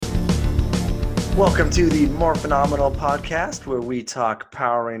Welcome to the More Phenomenal podcast, where we talk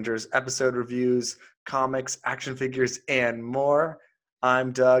Power Rangers episode reviews, comics, action figures, and more.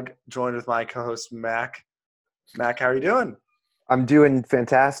 I'm Doug, joined with my co-host Mac. Mac, how are you doing? I'm doing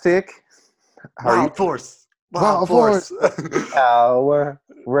fantastic. How are you? Wild Force, Wild Wow, Force. Force, Power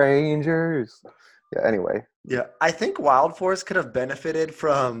Rangers. Yeah. Anyway, Yeah, I think Wild Force could have benefited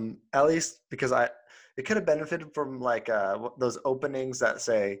from at least because it could have benefited from like those openings that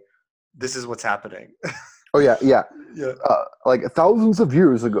say, "This is what's happening." oh yeah, yeah. Yeah. Like thousands of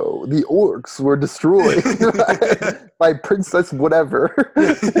years ago, the orcs were destroyed by Princess whatever,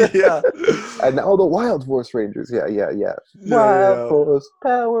 Yeah. and now the Wild Force Rangers. Yeah, yeah, yeah. Yeah, Wild yeah, Force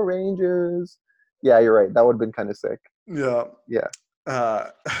Power Rangers. Yeah, you're right. That would have been kind of sick. yeah. Yeah. Uh,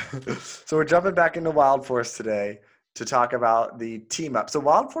 so we're jumping back into Wild Force today to talk about the team up. So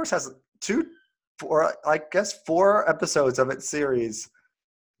Wild Force has four episodes of its series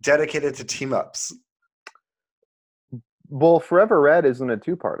dedicated to team ups. Well, Forever Red isn't a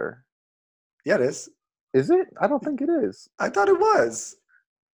two-parter, Yeah, it is. is it? I don't think it is. I thought it was.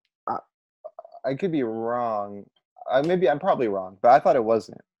 I, I could be wrong. Maybe I'm probably wrong, but I thought it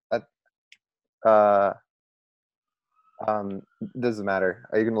wasn't. That uh um doesn't matter.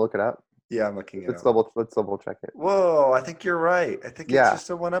 Are you gonna look it up? Yeah, I'm looking it Let's up. double check it. Whoa, I think you're right. I think it's Yeah, just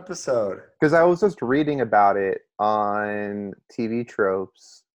a one episode. because I was just reading about it on TV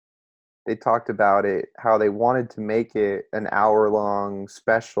Tropes. They talked about it, how they wanted to make it an hour-long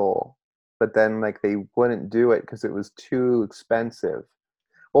special, but then like they wouldn't do it because it was too expensive.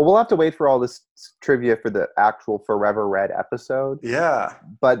 Well, we'll have to wait for all this trivia for the actual Forever Red episode. Yeah.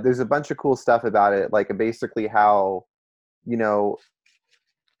 But there's a bunch of cool stuff about it, like basically how, you know,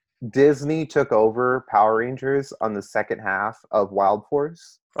 Disney took over Power Rangers on the second half of Wild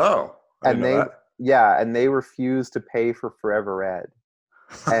Force, Oh, I didn't and know they refused to pay for Forever Red,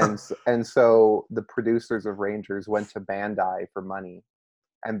 that. and so the producers of Rangers went to Bandai for money,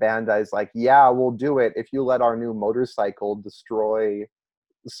 and Bandai's like, yeah, we'll do it if you let our new motorcycle destroy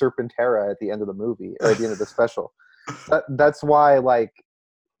Serpentera at the end of the movie or at the end of the special. That's why, like,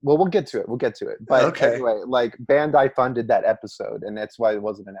 well, we'll get to it. We'll get to it. But Okay. anyway, like Bandai funded that episode, and that's why it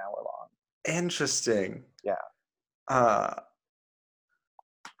wasn't an hour long. Interesting. Yeah, Uh,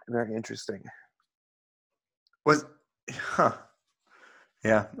 very interesting. was, huh.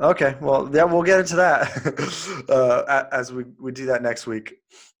 Yeah. Okay. Well, yeah, we'll get into that as we do that next week.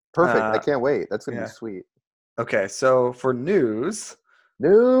 Perfect. I Uh, can't wait. That's gonna be yeah. sweet. Okay. So for news,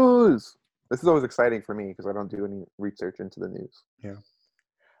 News. This is always exciting for me because I don't do any research into the news. yeah,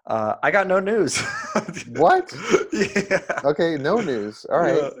 I got no news. What? Yeah. Okay, no news. All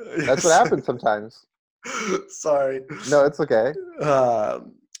right. Yeah. That's what Yes. happens sometimes. Sorry. No, it's okay.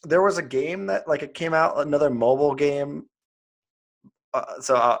 There was a game that like it came out, another mobile game. I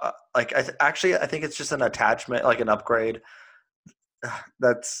think it's just an attachment, like an upgrade.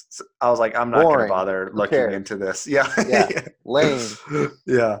 I was like, I'm not gonna Boring. bother Who looking cares? into this. Yeah. Yeah. Lame.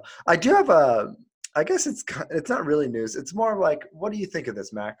 Yeah. I do have I guess it's not really news. It's more like, what do you think of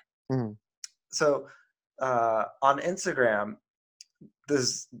this, Mac? Mhm. So on Instagram,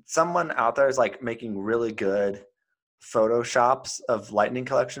 there's someone out there is like making really good photoshops of lightning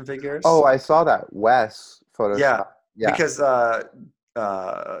collection Oh, figures. I saw that. Wes Yeah. Photoshop. Yeah. Because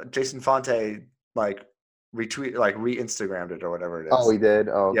Jason Fonte like re-Instagrammed it or whatever it Oh, is. he did.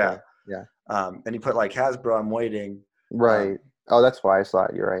 Oh, Yeah. okay. Yeah. And he put like Hasbro, I'm waiting. Right. Oh, that's why I saw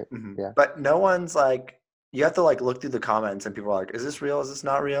it. You're right. Yeah. But no one's like, you have to like look through the comments and people are like, is this real? Is this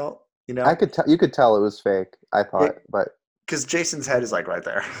not real? You I know? could tell. You could tell it was fake. I thought, but Because Jason's head is like right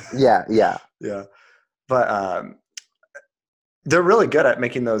there. yeah, yeah. Yeah. But they're really good at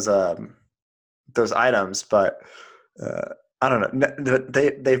making those items, but I don't know.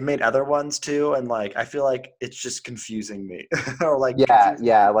 They've made other ones too, and like I feel like it's just confusing me, or like Yeah, confusing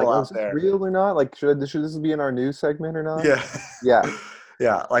yeah. Like, people oh, is out this there. real or not? Like, should this be in our news segment or not? Yeah, Yeah.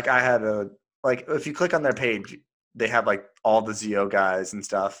 yeah. Like I had like if you click on their page, they have like all the Zeo guys and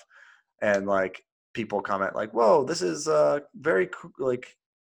stuff, and like people comment like, "Whoa, this is very cool." Like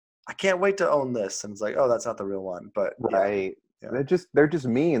I can't wait to own this, and it's like, oh, that's not the real one, but yeah, Right. yeah, They're just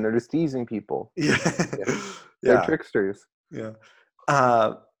mean. They're just teasing people. yeah, Yeah. They're yeah, tricksters. yeah.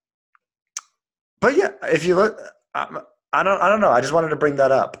 Uh, But yeah, if you look, I don't know. I just wanted to bring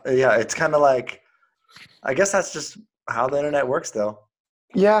that up. Yeah, it's kind of like, I guess that's just how the internet works, though.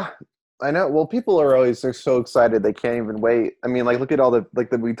 Yeah, I know. Well, people are always they're so excited they can't even wait. I mean, like look at all the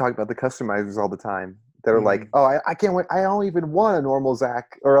like we talk about the customizers all the time. They're like, Mm. oh, I can't wait. I don't even want a normal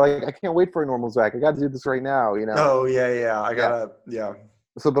Zach, or like I can't wait for a normal Zach. I got to do this right now. You know? Oh yeah, yeah. I Yeah. gotta, yeah,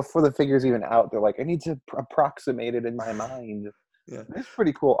 So before the figure's even out, they're like, I need to approximate it in my mind. Yeah. It's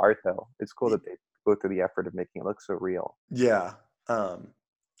pretty cool art though. It's cool Y- that they go through the effort of making it look so real. Yeah.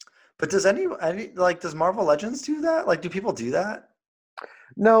 But does any like does Marvel Legends do that? Like, do people do that?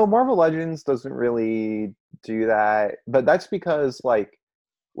 No, Marvel Legends doesn't really do that, but that's because like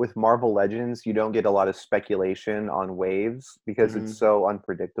with Marvel Legends, you don't get a lot of speculation on waves because Mm-hmm. it's so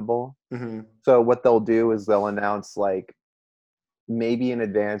unpredictable. Mm-hmm. So what they'll do is they'll announce like maybe in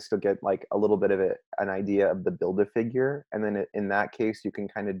advance to get like a little bit of an idea of the build a figure, and then in that case you can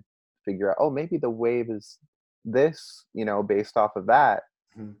kind of figure out, oh, maybe the wave is this, based off of that.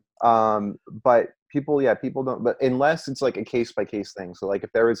 Mm-hmm. But people, yeah, people don't, but unless it's like a case by case thing. So like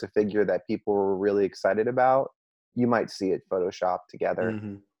if there is a figure that people were really excited about, you might see it photoshopped together.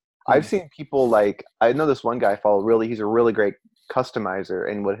 Mm-hmm. I've seen people like, I know this one guy I follow, really, he's a really great customizer,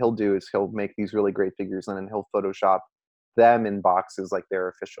 and what he'll do is he'll make these really great figures and then he'll Photoshop them in boxes like they're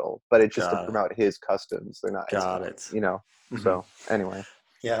official, but it's just to Got it. promote his. They're not, it's Got not, it. Mm-hmm. so anyway.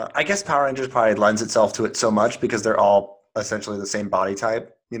 Yeah, I guess Power Rangers probably lends itself to it so much because they're all essentially the same body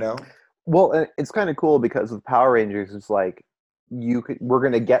type, you know? Well, it's kind of cool because with Power Rangers, it's like we're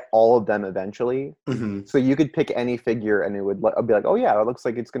gonna get all of them eventually. Mm-hmm. So you could pick any figure, and it would be like, oh yeah, it looks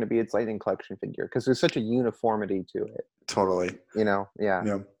like it's gonna be its Lightning Collection figure because there's such a uniformity to it. Totally. Yeah,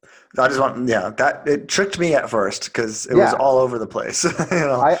 Yeah. I just want, yeah, that it tricked me at first because it was yeah. all over the place, you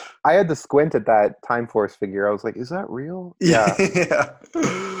know? I had to squint at that Time Force figure. I was like, is that real? Yeah, Yeah.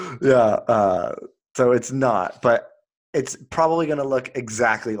 Yeah. So it's not, but it's probably going to look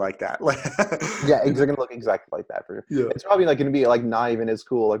exactly like that. Like, yeah. It's you know? gonna look exactly like that for sure. Yeah. It's probably like gonna be like not even as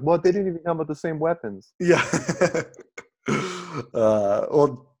cool. Like, what? They didn't even come with the same weapons. Yeah.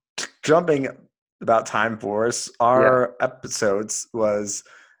 Well, jumping about Time Force, Yeah, our episodes was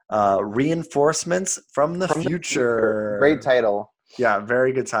Reinforcements from the from the future. Great Future. title. Yeah,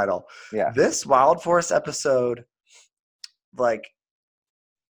 very good title. Yeah, This Wild Force episode, like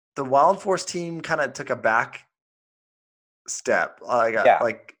the Wild Force team kind of took a back step. yeah.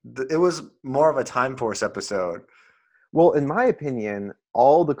 It was more of a Time Force episode. Well, in my opinion,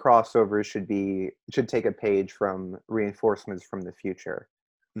 all the crossovers should take a page from Reinforcements from the Future.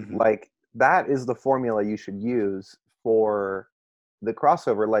 Hmm. Like that is the formula you should use for the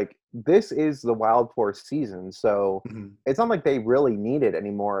crossover. Like this is the Wild Force season, so Hmm. it's not like they really needed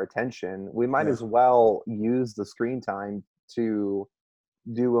any more attention. We might Yeah. as well use the screen time to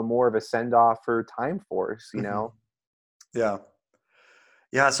do a more of a send off for Time Force, Hmm. Yeah.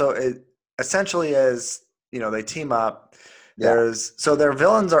 Yeah. So it essentially is, they team up. Yeah. So their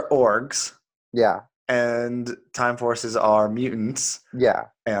villains are orgs Yeah. and Time Forces are mutants. Yeah.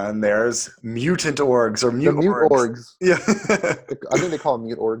 And there's mutant orgs or The mute mute orgs. orgs. Yeah. I think they call them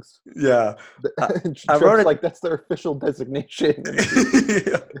mute orgs. Yeah. I wrote Trips it. like that's their official designation in the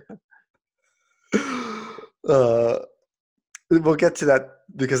future. Yeah. Uh, we'll get to that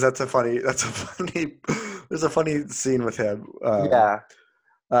because there's a funny scene with him. Yeah.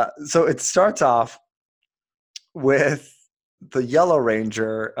 So it starts off with the Yellow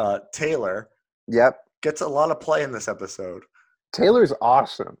Ranger, Taylor, Yep. gets a lot of play in this episode. Taylor's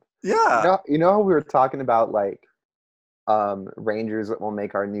awesome. Yeah. How we were talking about like Rangers that will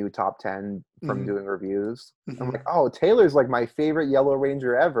make our new top 10 from Hmm. doing reviews. I'm Hmm. like, oh, Taylor's like my favorite Yellow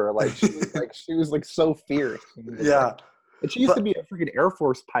Ranger ever. Like she was like so fierce. Yeah. And she used to But be a freaking Air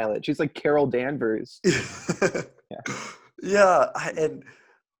Force pilot. She's like Carol Danvers. Yeah. yeah,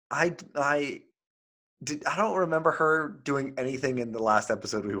 I don't remember her doing anything in the last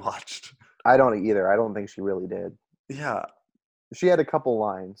episode we watched. I don't either. I don't think she really did. Yeah. She had a couple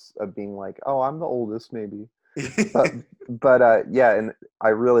lines of being like, "Oh, I'm the oldest, maybe," but yeah, and I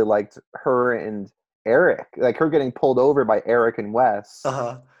really liked her and Eric. Like her getting pulled over by Eric and Wes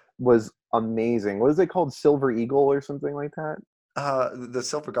Uh-huh. was amazing. What is it called? Silver Eagle or something like that? The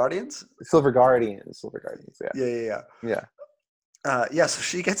Silver Guardians? Silver Guardians. Silver Guardians. Yeah, Yeah, yeah, yeah. yeah, Yeah, so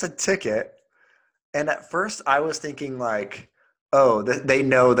she gets a ticket, and at first I was thinking like, oh, they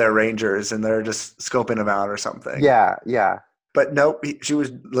know they're Rangers and they're just scoping them out or something. yeah, yeah, But nope, she was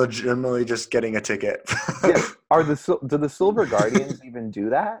legitimately just getting a ticket. yeah. Do the Silver Guardians even do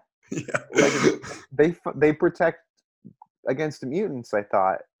that? Yeah. Like they protect against the mutants, I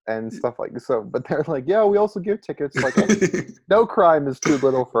thought, and stuff like so. But they're like, yeah, we also give tickets. Like, no crime is too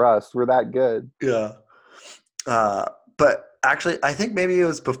little for us. We're that good. Yeah. Uh, but actually, I think maybe it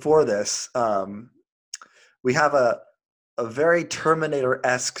was before this. We have a very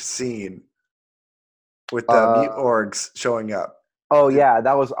Terminator-esque scene with the mute Uh, orgs showing up. oh yeah,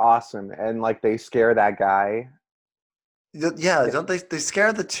 that was awesome. And like they scare that guy. Yeah, Yeah. don't they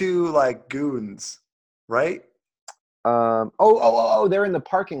scare the two like goons, right? Oh, they're in the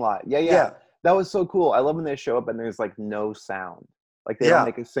parking lot. Yeah, yeah. Yeah. That was so cool. I love when they show up and there's like no sound. Like they don't Yeah.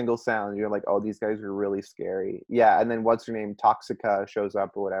 make a single sound. You're like, oh, these guys are really scary. Yeah, and then what's her name? Toxica shows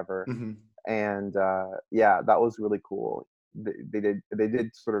up or whatever, Hmm. and yeah, that was really cool. They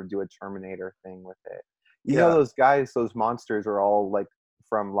did sort of do a Terminator thing with it. You know, Yeah. those guys, those monsters are all like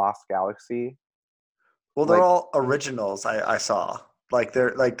from Lost Galaxy. Well, they're Like all originals. I saw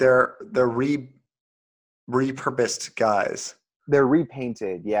they're repurposed guys. they're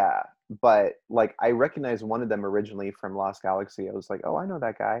repainted, yeah. But like I recognized one of them originally from Lost Galaxy. I was like, oh, I know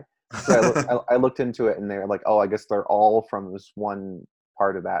that guy. So I looked into it, and they're like, oh, I guess they're all from this one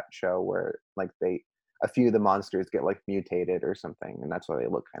part of that show where like a few of the monsters get like mutated or something, and that's why they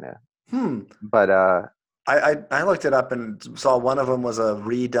look kind of. Hmm. But I looked it up and saw one of them was a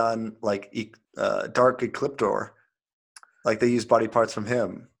redone like Dark Ecliptor. Like they used body parts from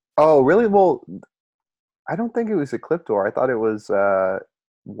him. oh, really? Well, I don't think it was Ecliptor. I thought it was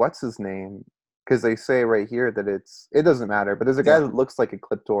what's his name? Because they say right here that it doesn't matter. But there's a guy Yeah. that looks like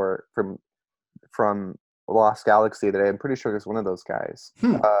Ecliptor from Lost Galaxy that I'm pretty sure is one of those guys.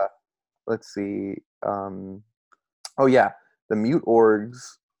 Hmm. Let's see. Um, oh yeah, the Mute Orgs.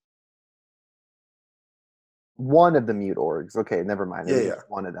 One of the Mute Orgs. Okay, never mind. It Yeah. was just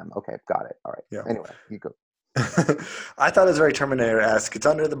Yeah. one of them. Okay, got it. All right. Yeah. Anyway, you go. I thought it was very Terminator-esque. It's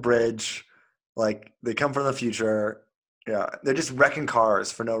under the bridge. Like they come from the future. Yeah, they're just wrecking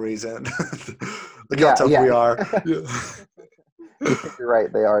cars for no reason. Look how Yeah, tough yeah. we are. Yeah. You're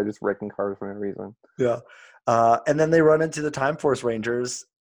right. They are just wrecking cars for no reason. Yeah. And then they run into the Time Force Rangers,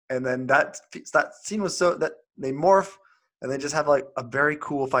 and then that scene was so that they morph, and they just have like a very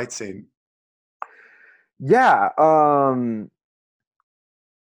cool fight scene. Yeah.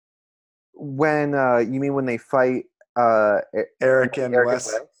 When you mean when they fight Eric and Eric and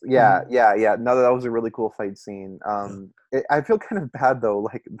Wes. Wes? Yeah, Mhm. yeah, yeah. No, that was a really cool fight scene. I feel kind of bad though.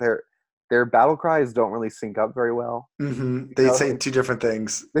 Like their battle cries don't really sync up very well. Mhm. You They know, say two different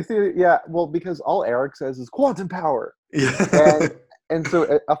things. they say yeah. Well, because all Eric says is quantum power, and Yeah. and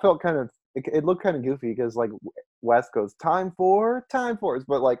so I felt kind of it looked kind of goofy because like Wes goes time force,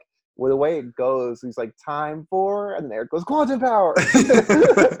 but like with the way it goes, he's like time for, and there it goes quantum power.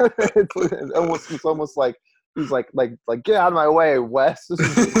 It's almost like he's like get out of my way, Wes. This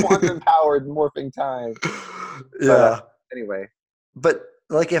is quantum powered morphing time. But Yeah. anyway, But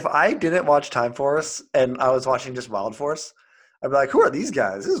like if I didn't watch Time Force and I was watching just Wild Force, I'd be like, who are these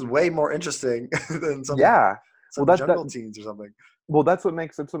guys? This is way more interesting than yeah. Well, some jungle teens or something. that's what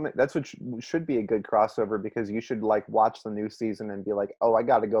makes that's what should be a good crossover because you should like watch the new season and be like, oh, I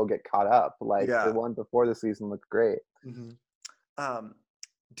got to go get caught up. Like the Yeah. one before the season looked great. Hmm. Um,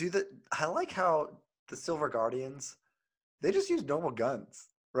 I like how the Silver Guardians they just use normal guns,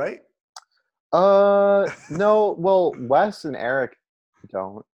 right? No. Well, Wes and Eric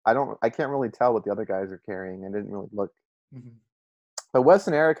don't. I don't. I can't really tell what the other guys are carrying. I didn't really look. Hmm. But Wes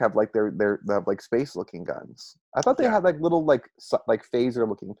and Eric have like they have like space looking guns. I thought they Yeah. had like little like phaser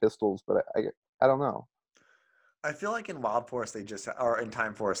looking pistols, but I don't know. I feel like in Wild Force they just or in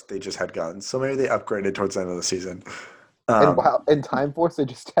Time Force they just had guns, so maybe they upgraded towards the end of the season. And Um, wow, in Time Force they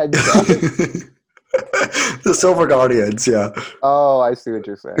just had guns. the Silver Guardians, yeah. Oh, I see what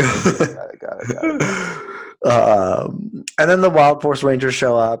you're saying. Okay, got it, got it, got it. And then the Wild Force Rangers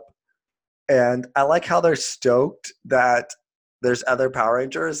show up, and I like how they're stoked that there's other Power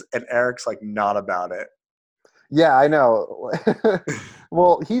Rangers, and Eric's like not about it. Yeah, I know.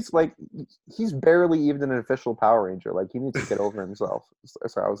 Well, he's barely even an official Power Ranger. Like he needs to get over himself.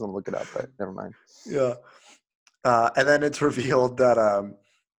 Sorry, I was gonna look it up, but never mind. Yeah. And then it's revealed that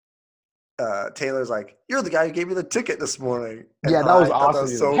Taylor's like, "You're the guy who gave me the ticket this morning," and Yeah, that was I thought that awesome.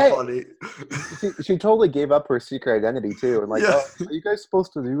 was She's like, so "Hey," funny. she totally gave up her secret identity too, and like, Yeah, "Oh, are you guys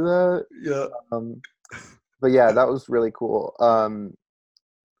supposed to do that?" yeah. Um, but yeah, that was really cool.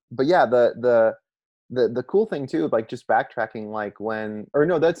 But yeah, the cool thing too, like just backtracking, like when or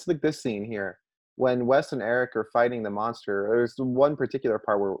no, that's like this scene here when Wes and Eric are fighting the monster. There's one particular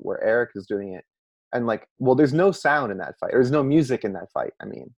part where Eric is doing it, and like, well, there's no sound in that fight. There's no music in that fight. I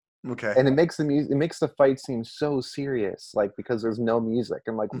mean, Okay. and it makes the fight seem so serious, like because there's no music.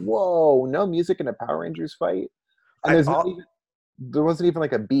 I'm like, Mhm. whoa, no music in a Power Rangers fight, and I there wasn't even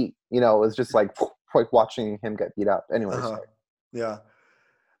like a beat. It was just like like watching him get beat up. Anyway, uh-huh. sorry. Yeah.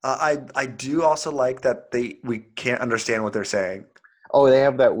 I do also like that we can't understand what they're saying. Oh, they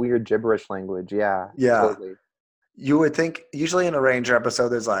have that weird gibberish language. Yeah, Yeah. totally. You would think usually in a Ranger episode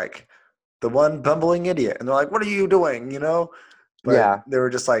there's like the one bumbling idiot, and they're like, "What are you doing?" But Yeah, they were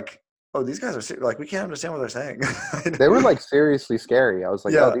just like, "Oh, these guys are like we can't understand what they're saying." they were like seriously scary. I was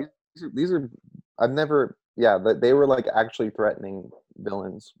like, oh, Yeah. these are. I've never. Yeah, but they were like actually threatening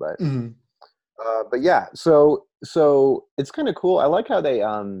villains. But Mhm. but yeah. So So it's kind of cool. I like how they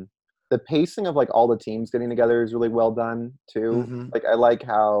the pacing of like all the teams getting together is really well done too. Mm-hmm. Like I like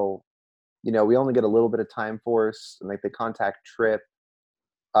how we only get a little bit of time force and like they contact Trip,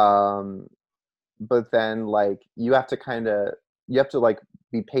 um but then like you have to like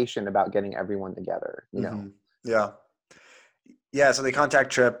be patient about getting everyone together. Mm-hmm. Yeah. Yeah. So they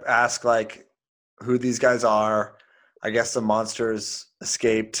contact Trip, ask like who these guys are. I guess the monsters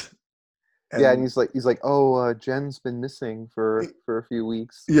escaped, Yeah, and and he's like, oh, Jen's been missing for a few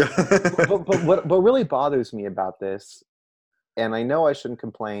weeks. yeah. But what really bothers me about this, and I know I shouldn't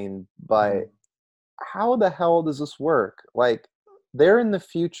complain, Mm-hmm. but how the hell does this work? Like, they're in the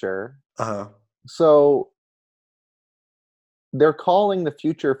future, Uh-huh. so they're calling the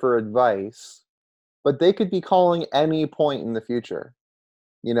future for advice, but they could be calling any point in the future.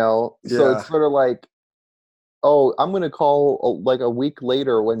 So Yeah. it's sort of like, oh, I'm gonna call like a week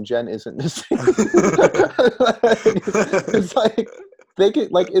later when Jen isn't missing. It's like they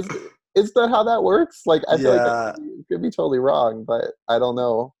could like is that how that works? Like I feel like that Yeah. could be totally wrong, but I don't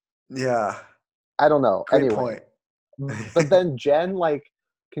know. Yeah. I don't know. Great Anyway, point. but then Jen like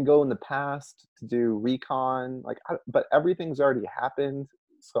can go in the past to do recon, like, but everything's already happened,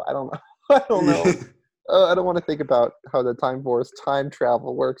 so I don't know. I don't know. I don't want to think about how the Time Force time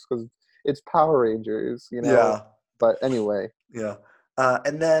travel works because it's Power Rangers. Yeah. But anyway, Yeah.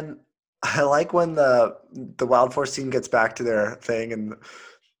 And then I like when the Wild Force team gets back to their thing and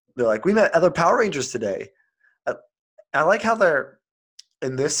they're like, "We met other Power Rangers today." I, I like how they're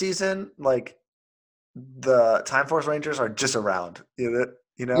in this season, like the Time Force Rangers are just around.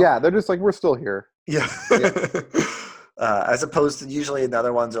 You know? yeah, they're just like we're still here. Yeah. Yeah, As opposed to usually the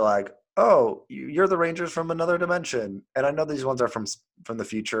other ones are like, "Oh, you're the Rangers from another dimension," and I know these ones are from the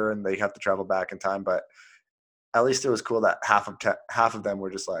future and they have to travel back in time, but at least it was cool that half of them were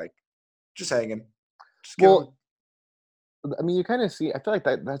just like just hanging, just giving. well, I mean, you kind of see. I feel like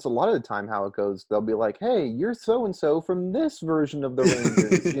that's a lot of the time how it goes. They'll be like, "Hey, you're so and so from this version of the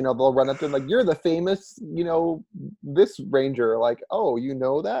Rangers." They'll run up to them like, "You're the famous, this Ranger." Like, "Oh, you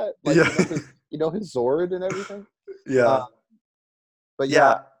know that? Like, Yeah, his Zord and everything." Uh, yeah, but yeah,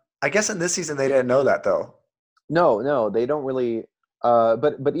 yeah. I guess in this season they didn't know that though. no, no, they don't really.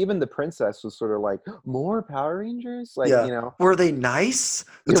 But even the princess was sort of like more Power Rangers, like Yeah, were they nice?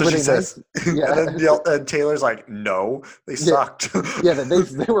 That's what were she they nice? says, and Yeah, then and Taylor's like, "No, they yeah, sucked." yeah.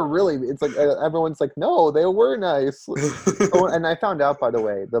 That they were really. It's like everyone's like, no, they were nice. Oh, and I found out, by the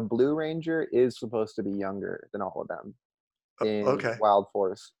way, the Blue Ranger is supposed to be younger than all of them in Okay. Wild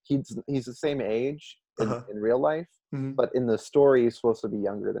Force. He's the same age Uh-huh. in real life, Hmm. but in the story, he's supposed to be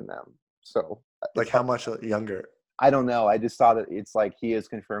younger than them. So Like it's how hard. much younger? I don't know. I just saw that it's like he is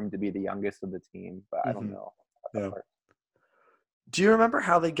confirmed to be the youngest of the team, but I don't Hmm. know how that Yeah. works. Do you remember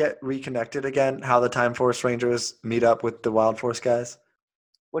how they get reconnected again? How the Time Force Rangers meet up with the Wild Force guys?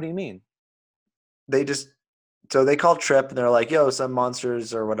 What do you mean? They just so they call Trip and they're like, "Yo, some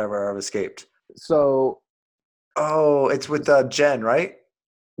monsters or whatever have escaped." So, Oh, it's with Jen, right?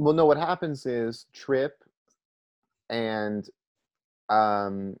 well, no. What happens is Trip and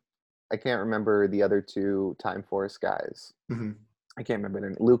um, I can't remember the other two Time Force guys. Hmm. I can't remember their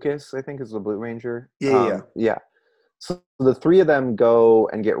name. Lucas, I think, is the Blue Ranger. Yeah, yeah, Yeah. So the three of them go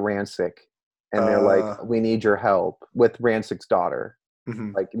and get Rancic, yeah. and they're like, "We need your help with Rancic's daughter."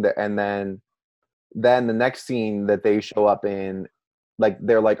 Mhm. And then the next scene that they show up in, like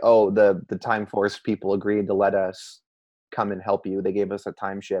they're like, "Oh, the Time Force people agreed to let us come and help you. They gave us a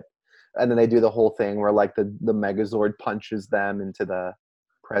time ship." And then they do the whole thing where like the Megazord punches them into the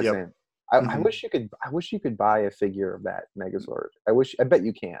Yep. present. I Hmm. wish you could. I wish you could buy a figure of that Megazord. I bet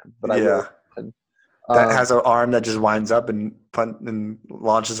you can, but I really. Yeah. That Um, has an arm that just winds up and and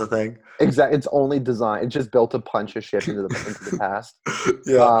launches a thing. exactly. It's only designed. It's just built to punch a ship into the past.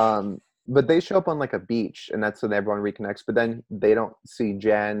 Yeah. Um, but they show up on like a beach, and that's when everyone reconnects. But then they don't see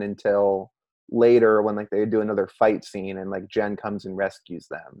Jen until later when like they do another fight scene, and like Jen comes and rescues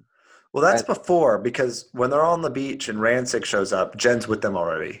them. Well, that's And before because when they're on the beach and Rancic shows up, Jen's with them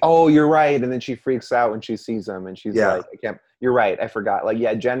already. oh, you're right. And then she freaks out when she sees him, and she's Yeah. like, "I can't." You're right. I forgot. Like,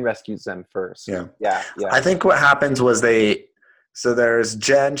 yeah, Jen rescues them first. Yeah. Yeah, yeah, I think what happens was so there's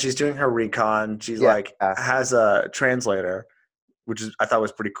Jen, she's doing her recon. She's yeah. like, has a translator, which is, I thought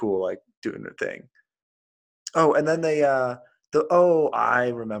was pretty cool, like doing her thing. Oh, and then I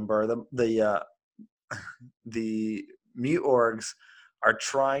remember the mute orgs are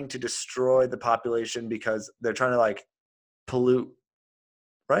trying to destroy the population because they're trying to like pollute,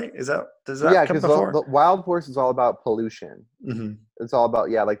 right? Does that Yeah, come because before? the Wild Horse is all about pollution. Mm-hmm. It's all about,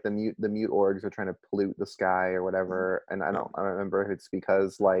 yeah, like the mute orgs are trying to pollute the sky or whatever. And I don't remember if it's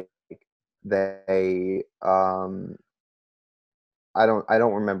because like they I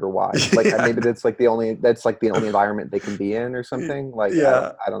don't remember why. Like Yeah, maybe that's like the only environment they can be in or something. Like I don't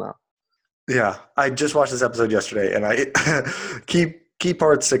yeah, I don't know. yeah. I just watched this episode yesterday, and I key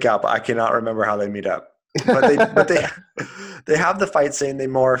parts stick out, but I cannot remember how they meet up. But they they have the fight scene. They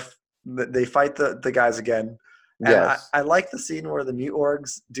morph. They fight the guys again, and Yes. I like the scene where the mute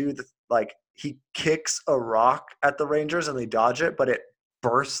orgs do the like he kicks a rock at the Rangers and they dodge it, but it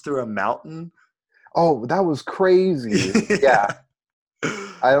bursts through a mountain. Oh, that was crazy. Yeah. Yeah.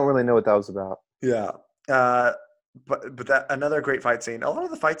 I don't really know what that was about. Yeah. Uh, but that another great fight scene. A lot of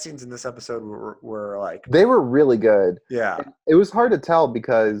the fight scenes in this episode were like, They were really good. yeah, It was hard to tell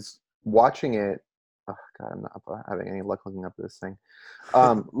because watching it, oh God, I'm not having any luck looking up this thing.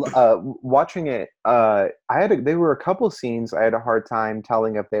 Watching it, there were a couple scenes I had a hard time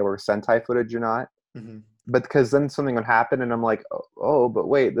telling if they were Sentai footage or not. hmm But because then something would happen, and I'm like, oh, but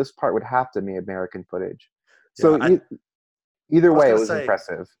wait, this part would have to be American footage. yeah. So either I was way, it gonna was say,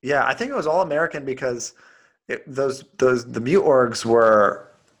 impressive. yeah, I think it was all American because those the mute orgs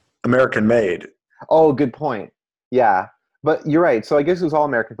were American made. Oh, good point. Yeah, but you're right. So I guess it was all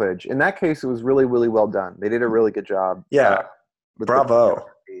American footage. In that case, it was really, really well done. They did a really good job Yeah, with the bravo.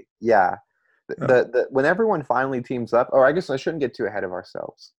 choreography. Yeah, Yeah. when everyone finally teams up, or I guess I shouldn't get too ahead of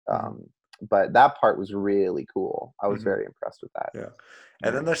ourselves. hmm But that part was really cool. I was hmm very impressed with that. Yeah, and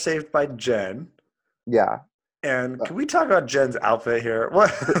then Very. they're saved by Jen. Yeah. And Uh, can we talk about Jen's outfit here?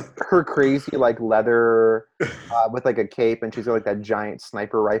 What? her crazy like leather with like a cape, and she's got like that giant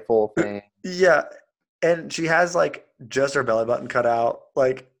sniper rifle thing. Yeah, and she has like just her belly button cut out.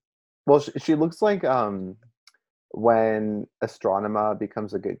 Like, Well, she looks like when Astronema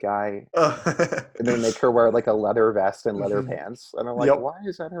becomes a good guy, uh, and they make her wear like a leather vest and leather mhm. pants, and I'm like, Yep. why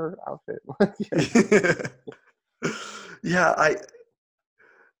is that her outfit? Yeah. Yeah, I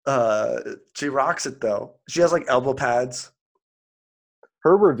she rocks it though. She has like elbow pads.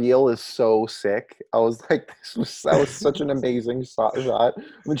 Her reveal is so sick. I was like, that was such an amazing shot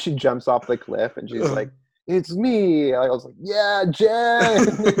when she jumps off the cliff and she's like, "It's me." I was like, "Yeah, Jen!"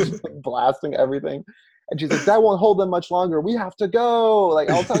 She's like blasting everything, and she's like, "That won't hold them much longer. We have to go. Like,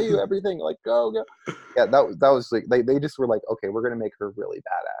 I'll tell you everything. Like, go, go." Yeah, that was like they just were like, "Okay, we're gonna make her really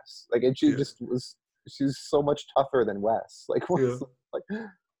badass." Like, and she Yeah. just was. She's so much tougher than Wes. Like, Yeah. what's like,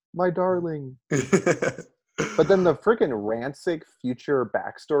 my darling. But then the freaking rancid future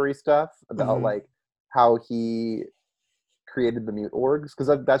backstory stuff about hmm like how he created the mute orgs, because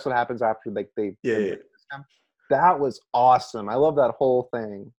that's what happens after like they Yeah, yeah, introduced him. That was awesome. I love that whole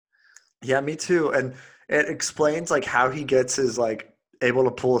thing. yeah, me too. And it explains like how he gets his like able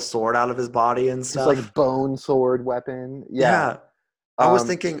to pull a sword out of his body and His stuff. like bone sword weapon. Yeah. Yeah, I was Um,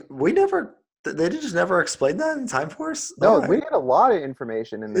 thinking we never they just never explained that in Time Force. All no, we right. get a lot of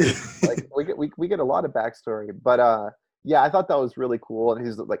information in this. Like we get a lot of backstory. But yeah, I thought that was really cool. And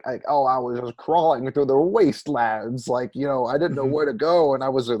he's like, oh, I was just crawling through the wastelands, like, I didn't know Mhm. where to go, and I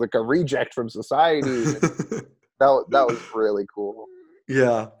was like a reject from society. That was really cool.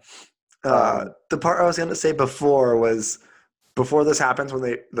 Yeah. Um, The part I was going to say before was before this happens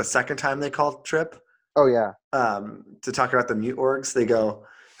when the second time they call Trip oh yeah, to talk about the mute orgs, they go.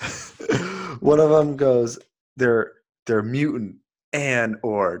 One of them goes, they're mutant and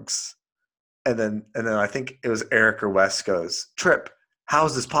orgs, and then I think it was Eric or Wes goes, Trip, how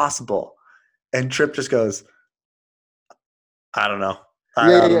is this possible? And Trip just goes, I don't know. yeah,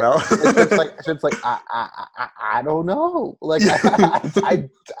 yeah, I don't yeah. know. And Trip's like, I don't know. Like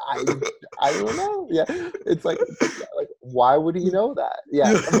I don't know. Yeah, it's like yeah, like why would he know that?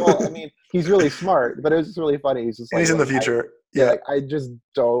 Yeah. Well, I mean, he's really smart, but it was just really funny. He's just And like, he's in the look, future. yeah, Yeah. like I just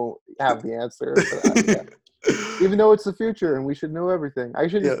don't have the answer for that. Yeah. Even though it's the future and we should know everything, I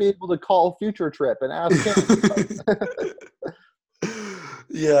should just be Yes. able to call Future Trip and ask him.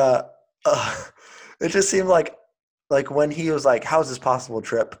 Yeah. Uh, it just seemed like when he was like, "How's this possible,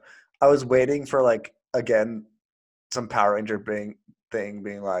 Trip?" I was waiting for like again some Power Ranger being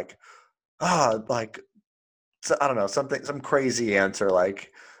like, like so, I don't know something some crazy answer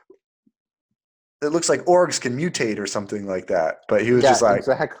like it looks like orgs can mutate or something like that. But he was Yeah, just like,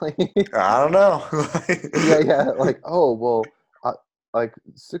 exactly. I don't know. Yeah, yeah. Like, oh, well, like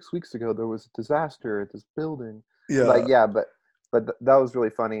 6 weeks ago there was a disaster at this building. Like, Yeah. yeah, but that was really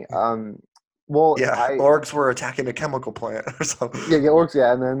funny. Well, Yeah. Orgs were attacking a chemical plant or something. yeah, yeah, orcs,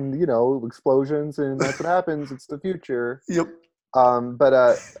 yeah, and then explosions, and that's what happens. It's the future. Yep. But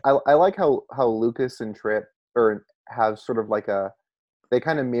I like how Lucas and Trip or have sort of like they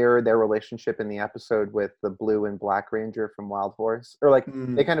kind of mirror their relationship in the episode with the Blue and Black Ranger from Wild Horse, or like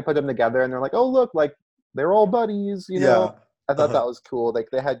they Mm, kind of put them together, and they're like, oh look, like they're all buddies. yeah. I thought Uh, that was cool. Like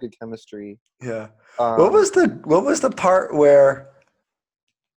they had good chemistry. yeah. Um, What was the part where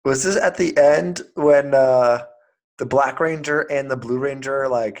was this at the end when the Black Ranger and the Blue Ranger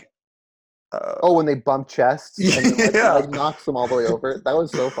like oh, uh when they bump chests and then like it yeah. like knocks them all the way over. That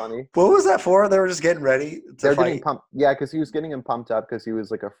was so funny. What was that for? They were just getting ready to They're getting fight. pumped. Yeah, because he was getting him pumped up because he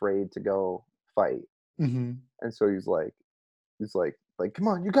was like afraid to go fight, Hmm. and so he's like, come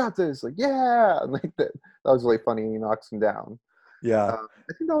on, you got this. Like, yeah, and like that was really funny. And he knocks him down. Yeah.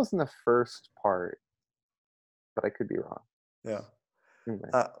 I think that was in the first part, but I could be wrong. Yeah. Anyway.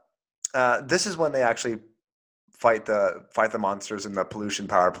 Uh, this is when they actually fight the monsters in the pollution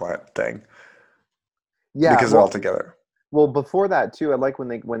power plant thing Yeah, because they're all well, together. before that too, I like when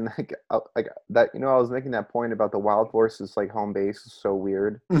like that. You know, I was making that point about the Wild Horses like home base is so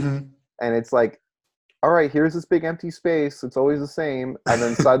weird, Hmm. and it's like, all right, here's this big empty space. It's always the same, and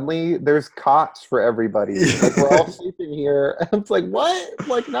then suddenly there's cots for everybody. Like we're all sleeping here, and it's like what?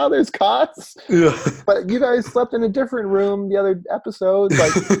 Like now there's cots, Yeah. but you guys slept in a different room the other episode.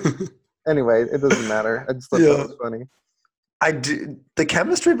 Like anyway, it doesn't matter. I just thought that Yeah. was funny. I do. The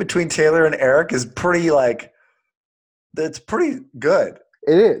chemistry between Taylor and Eric is pretty like it's pretty good.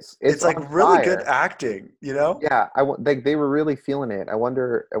 It is. It's It's like on really good fire. acting, you know? Yeah, they were really feeling it. I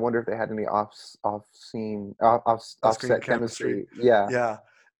wonder if they had any off scene On-screen offset chemistry. chemistry. Yeah, Yeah.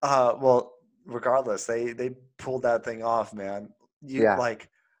 Well, regardless, they pulled that thing off, man. You yeah, like,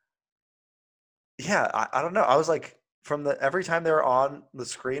 yeah, I don't know. I was like, from the every time they were on the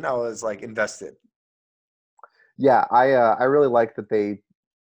screen, I was like invested. yeah. I really like that they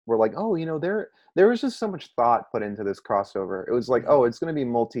were like, oh, you know, there was just so much thought put into this crossover. It was like, Hmm. oh, it's going to be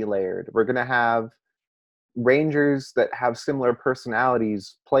multi-layered. We're going to have Rangers that have similar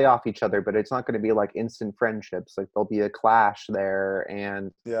personalities play off each other, but it's not going to be like instant friendships. Like there'll be a clash there,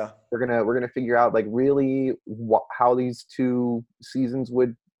 and Yeah. we're gonna figure out like really how these two seasons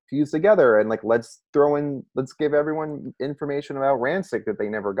would fuse together, and like let's give everyone information about Rancic that they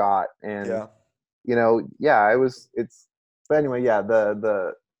never got, and Yeah. yeah, it's. But anyway, yeah,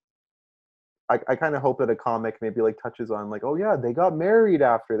 the I kind of hope that a comic maybe like touches on like, oh yeah, they got married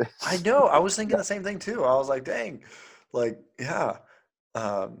after I this. know. I was thinking the same thing too. I was like, dang, like, yeah.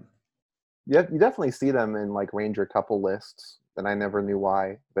 Um, You definitely see them in like Ranger couple lists, and I never knew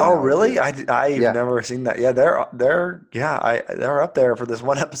why, but oh, now I really? do. I've Yeah, never seen that. Yeah, they're up there for this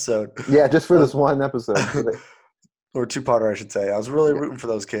one episode. yeah, just for Uh, this one episode. So or two-parter, I should say. I was really yeah, rooting for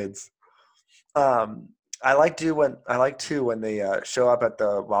those kids. Um, I like too when they show up at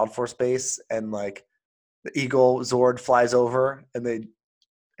the Wild Force base and like the Eagle Zord flies over and they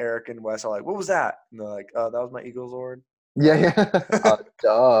Eric and Wes are like, "What was that?" And they're like, "Oh, that was my Eagle Zord." yeah, yeah.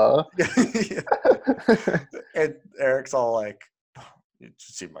 Duh. Yeah. And Eric's all like, "You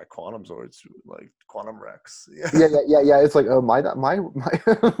should see my Quantum Zords, like Quantum Rex." Yeah, yeah, yeah, yeah. It's like, oh my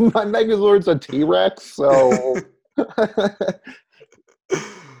Megazord's a T-Rex, so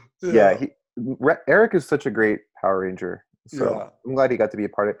yeah. Yeah, Eric is such a great Power Ranger, so yeah. I'm glad he got to be a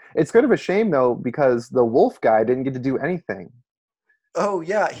part of it. It's kind of a shame though because the Wolf guy didn't get to do anything. Oh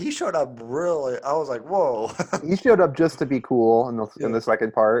yeah, he showed up really. I was like, "Whoa." He showed up just to be cool in Yeah, the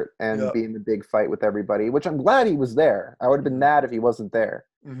second part and yeah. be in the big fight with everybody, which I'm glad he was there. I would have been Hmm. mad if he wasn't there.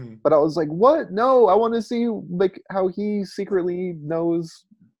 Hmm. But I was like, what? No, I want to see like how he secretly knows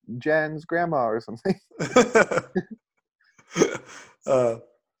Jen's grandma or something. uh,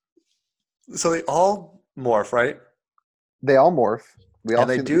 so they all morph, right? They all morph. We all And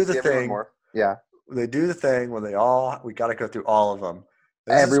they see we do the see everyone thing. morph. Yeah. They do the thing where we got to go through all of them.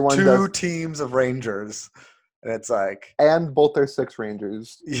 This is Everyone two does, teams of Rangers, and it's like, and both their six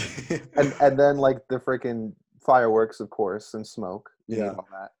rangers. yeah. And then like the freaking fireworks, of course, and smoke. You need Yeah. all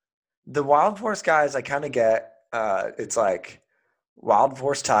that. The Wild Force guys, I kind of get. It's like Wild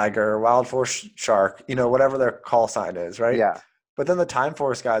Force Tiger, Wild Force Shark, whatever their call sign is, right? Yeah. But then the Time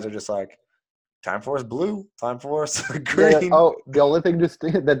Force guys are just like Time Force Blue, Time Force Yeah, yeah. Green. Oh, the only thing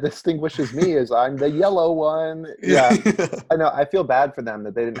that distinguishes me is I'm the yellow one. Yeah. Yeah. I know. I feel bad for them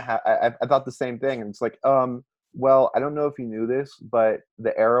that they didn't have. I thought the same thing, and it's like, well, I don't know if you knew this, but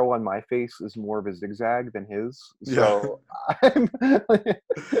the arrow on my face is more of a zigzag than his. Yeah. So I'm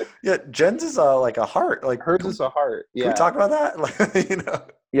Yeah. Jen's is like a heart. Like, hers is a heart. can we Yeah, talk about that?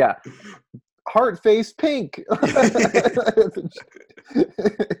 Like. yeah. Heart face pink.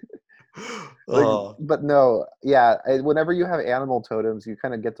 Like, Oh, but no, yeah. Whenever you have animal totems, you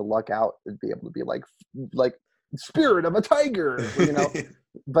kind of get to luck out and be able to be like spirit of a tiger, you know.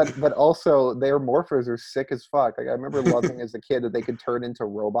 But also their morphers are sick as fuck. Like I remember loving as a kid that they could turn into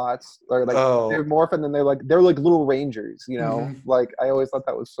robots, or like they Oh, morph and then they're like little rangers, you know. mhm. Like I always thought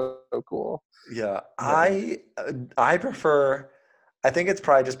that was so cool. Yeah. But yeah. I prefer. I think it's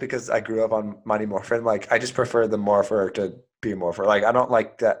probably just because I grew up on Mighty Morphin. Like I just prefer the morpher to be a morpher. Like I don't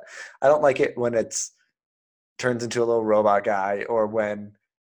like that. I don't like it when it's turns into a little robot guy, or when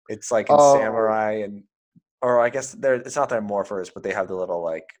it's like in Oh, Samurai, and or I guess they're it's not their morphers, but they have the little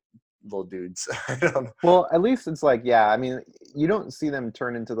like little dudes. I don't know. well, at least it's like, yeah, I mean, you don't see them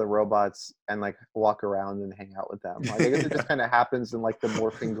turn into the robots and like walk around and hang out with them. Like I guess it Yeah. just kind of happens in like the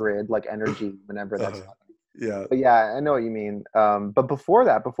morphing grid, like energy whenever that's Uh, happening. yeah. But yeah, I know what you mean. But before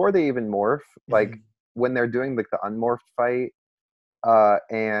that, before they even morph, like Mhm. when they're doing like the unmorphed fight,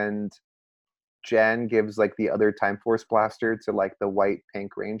 and Jen gives like the other Time Force blaster to like the white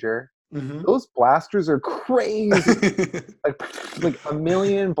pink ranger. Mhm. Those blasters are crazy. Like a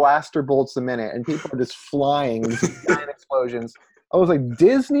million blaster bolts a minute, and people are just flying these giant explosions. I was like,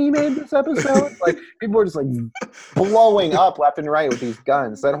 Disney made this episode. Like people were just like blowing up left and right with these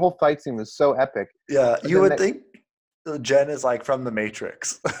guns. That whole fight scene was so epic. Yeah, But you then would they, think Jen is like from the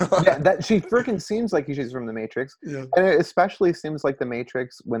Matrix. yeah, that she freaking seems like she's from the Matrix, Yeah. and it especially seems like the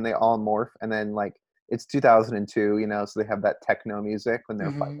Matrix when they all morph, and then like it's 2002, you know, so they have that techno music when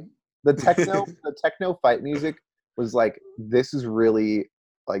they're fighting. Mhm. The techno fight music was like, this is really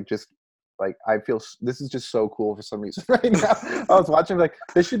like just like I feel this is just so cool for some reason right now. I was watching like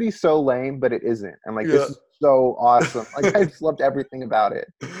this should be so lame, but it isn't. I'm like Yeah. this is so awesome. Like I just loved everything about it.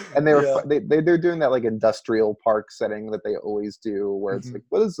 And they were Yeah. they're doing that like industrial park setting that they always do, where it's like, Mhm.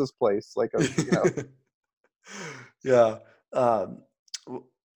 what is this place? Like a Yeah. Um, w-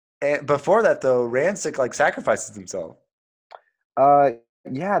 and before that, though, Rancic like sacrifices himself. uh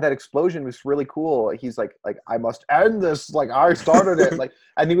yeah, that explosion was really cool. He's like I must end this. Like I started it. Like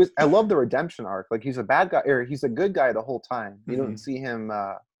and he was. I love the redemption arc. Like he's a bad guy or he's a good guy the whole time. You don't Mhm. see him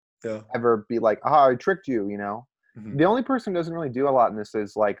Yeah. ever be like, ah, I tricked you. You know. Mhm. The only person who doesn't really do a lot in this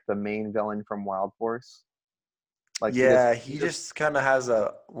is like the main villain from Wild Force. Like he doesn't. Yeah, He he does. just kind of has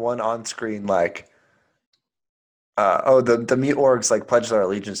a one on screen like, oh, the mute orgs like pledge their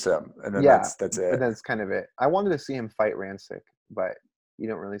allegiance to him, and then Yeah, that's but it. that's kind of it. I wanted to see him fight Rancic, but you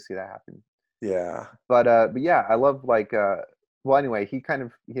don't really see that happen. Yeah. But yeah, I love like well anyway, he kind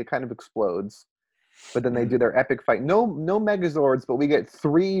of explodes, but then they do Mhm. their epic fight. No Megazords, but we get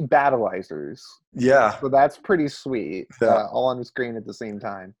three Battleizers. Yeah. So that's pretty sweet. Yeah. All on the screen at the same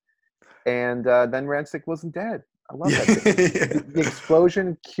time. And then Rancic wasn't dead. I love that. The, Yeah. the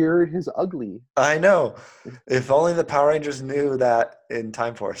explosion cured his ugly. I know. If only the Power Rangers knew that in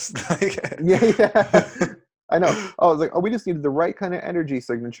Time Force. Like- Yeah, yeah. I know. Oh, I was like, oh, we just needed the right kind of energy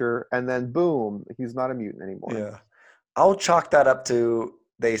signature, and then boom, he's not a mutant anymore. Yeah. I'll chalk that up to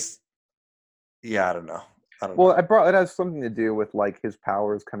yeah, I don't know. I don't Well, know. I brought it has something to do with like his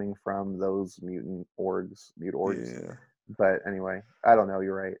powers coming from those mute orgs. Yeah. But anyway, I don't know.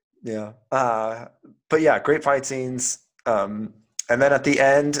 You're right. Yeah. But yeah, great fight scenes. And then at the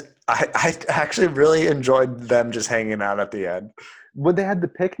end, I actually really enjoyed them just hanging out at the end. When they had the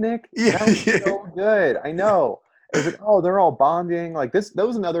picnic, Yeah. that was so good. I know. It was like, oh, they're all bonding. Like this, that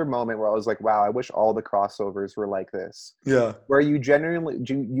was another moment where I was like, wow, I wish all the crossovers were like this. Yeah. Where you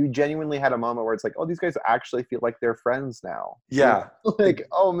genuinely had a moment where it's like, oh, these guys actually feel like they're friends now. You Yeah. know? Like,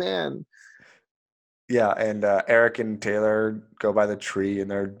 oh man. Yeah, and Eric and Taylor go by the tree and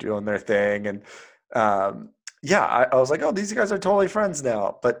they're doing their thing, and yeah, I was like, oh, these guys are totally friends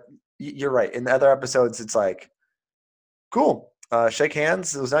now. But you're right. In the other episodes, it's like, cool, shake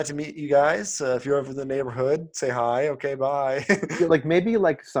hands. It was nice to meet you guys. If you're over the neighborhood, say hi. Okay, bye. Yeah, like maybe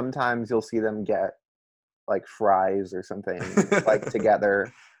like sometimes you'll see them get like fries or something like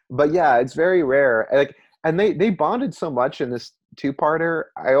together. But yeah, it's very rare. Like and they bonded so much in this two-parter.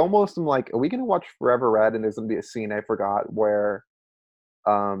 I almost am like, are we gonna watch Forever Red? And there's gonna be a scene I forgot where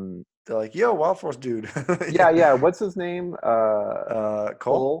um They're like, yo, Wild Force dude. yeah, yeah, what's his name?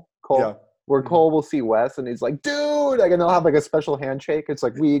 Cole. Cole. Yeah. Where Mhm. Cole will see Wes and he's like, dude, like, and they'll have like a special handshake. It's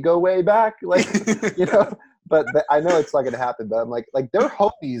like we go way back, like you know. But I know it's not gonna happen. But I'm like they're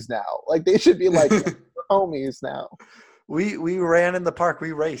homies now. Like they should be like homies now. We ran in the park.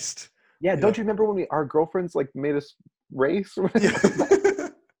 We raced. Yeah, Yeah. don't you remember when our girlfriends like made us race? Yeah.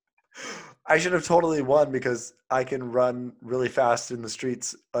 I should have totally won because I can run really fast in the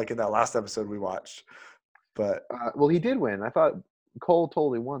streets, like in that last episode we watched. But Well, he did win. I thought Cole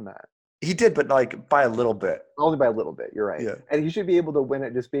totally won that. he did, but like by a little bit. Only by a little bit. You're right. Yeah. And he should be able to win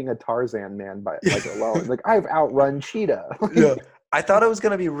it just being a Tarzan man by Yeah. like alone. Like I've outrun Cheetah. Yeah. I thought it was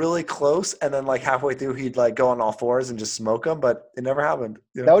gonna be really close, and then like halfway through he'd like go on all fours and just smoke them, but it never happened.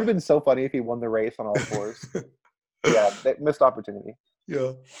 That would have been so funny if he won the race on all fours. Yeah, missed opportunity.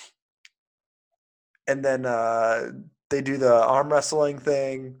 Yeah. And then they do the arm wrestling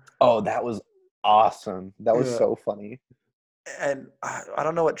thing. Oh, that was awesome. That was Yeah. so funny. And I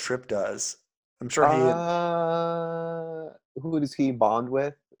don't know what Trip does. I'm sure he Who does he bond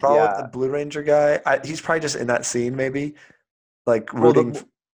with? probably the Yeah. Blue Ranger guy. He's probably just in that scene, maybe like Well, rooting.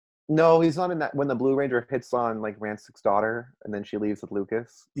 no, he's not in that when the Blue Ranger hits on like Rancic's daughter and then she leaves with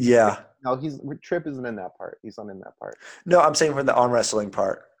Lucas. Like, Yeah. no, Trip isn't in that part. He's not in that part. No, I'm saying from the arm wrestling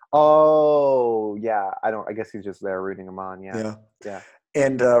part. Oh, yeah. I guess he's just there rooting him on. Yeah. Yeah. Yeah.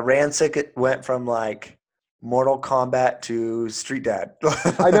 And Rancic went from like Mortal Kombat to Street Dad.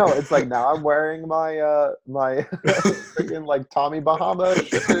 I know. It's like now I'm wearing my freaking like Tommy Bahama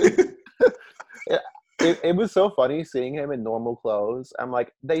shirt. It was so funny seeing him in normal clothes. I'm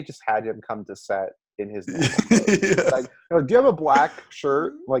like, they just had him come to set in his normal clothes. Yeah. Like, do you have a black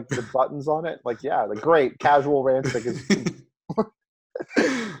shirt, like the buttons on it? Like, yeah, like great, casual Rancic is.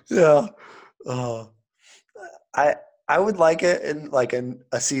 Yeah. Uh, I I would like it in like in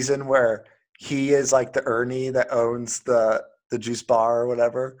a season where he is like the Ernie that owns the juice bar or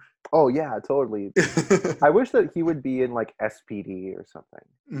whatever. Oh yeah, totally. I wish that he would be in like SPD or something.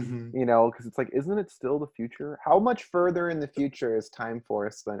 Hmm. Because it's like, isn't it still the future? How much further in the future is Time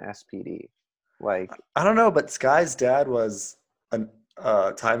Force than SPD? Like, I don't know, but Sky's dad was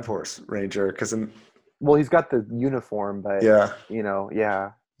a Time Force Ranger because well, he's got the uniform, but yeah, yeah,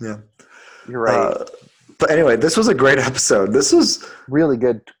 yeah. you're right. Uh, but anyway, this was a great episode. This was Really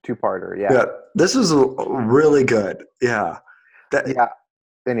good two-parter. yeah, Yeah, this was really good. Yeah, that yeah.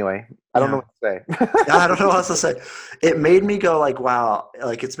 Anyway, I don't know yeah. what to I don't say. know what else to say. It made me go like, wow,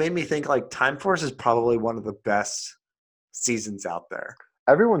 like it's made me think like Time Force is probably one of the best seasons out there.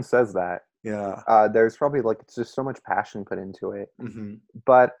 Everyone says that. Yeah. There's probably like it's just so much passion put into it. Hmm.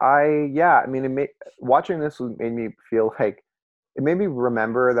 But yeah, I mean, watching this made me feel like it made me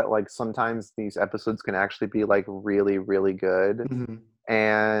remember that like sometimes these episodes can actually be like really, really good. Hmm.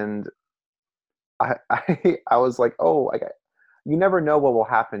 And I was like, oh, like you never know what will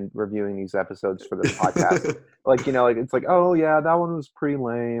happen reviewing these episodes for this podcast. Like like it's like, oh yeah, that one was pretty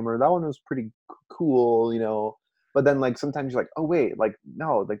lame, or that one was pretty cool. But then like sometimes you're like, oh wait, like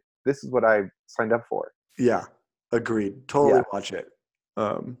no, like this is what I signed up for. Yeah. Agreed. Totally Yeah, watch it.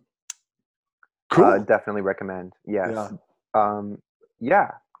 Um, cool. definitely recommend. Yes. Yeah.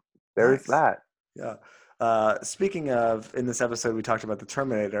 Yeah, there's Nice. that. Yeah. Speaking of, in this episode, we talked about the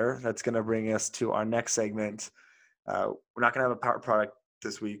Terminator. That's going to bring us to our next segment. We're not going to have a power product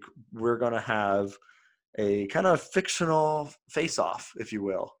this week. We're going to have a kind of fictional face-off, if you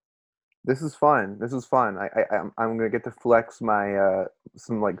will. This is fun. This is fun. I'm gonna get to flex my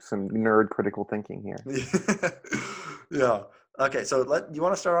some nerd critical thinking here. Yeah. Okay. So you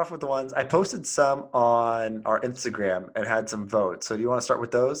want to start off with the ones I posted some on our Instagram and had some votes. So do you want to start with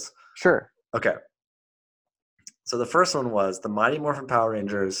those? Sure. Okay. So the first one was the Mighty Morphin Power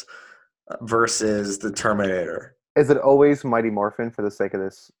Rangers versus the Terminator. Is it always Mighty Morphin for the sake of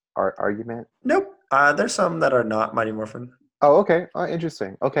this argument? Nope. There's some that are not Mighty Morphin. Oh, okay. Oh,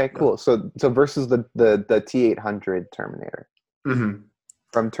 interesting. Okay, Yeah. cool. So versus the T-800 Terminator Mm-hmm.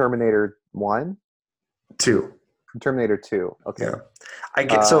 from Terminator 1, Two. from Terminator 2. Okay. Yeah. I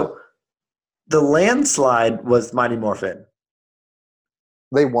get Uh, so the landslide was Mighty Morphin.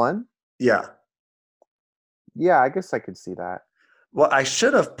 they won? Yeah. Yeah, I guess I could see that. What I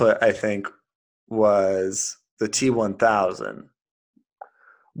should have put, I think, was the T1000.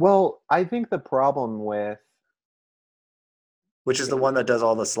 Well, I think the problem with Which is the one that does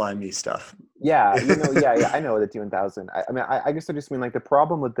all the slimy stuff. yeah, yeah, I know the T-1000. I mean, I guess I just mean like the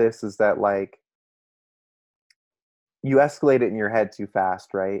problem with this is that like you escalate it in your head too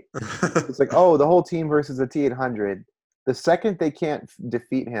fast, right? It's like, oh, the whole team versus the T-800. The second they can't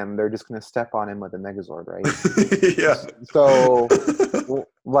defeat him, they're just going to step on him with a Megazord, right? Yeah. So,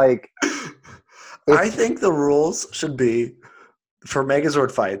 like, I if think the rules should be for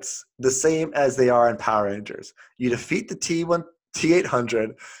Megazord fights the same as they are in Power Rangers. You defeat the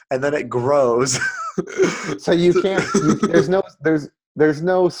T800, and then it grows. so you can't, there's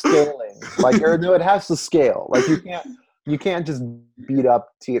no scaling. Like, or no, it has to scale. Like, you can't just beat up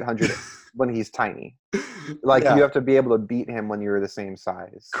T-800 when he's tiny. Like Yeah. you have to be able to beat him when you're the same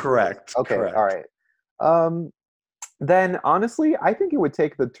size. Correct. Okay, Correct. all right. Then honestly, I think it would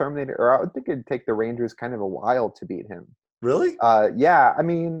take the Terminator, or I would think it'd take the Rangers kind of a while to beat him. Really? Yeah, I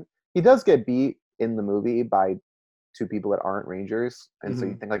mean, he does get beat in the movie by two people that aren't Rangers, and so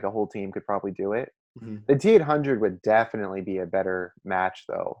you think like a whole team could probably do it. Mhm. The T-800 would definitely be a better match,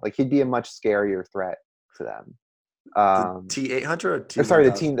 though. Like he'd be a much scarier threat to them. The Um, T800 or or sorry,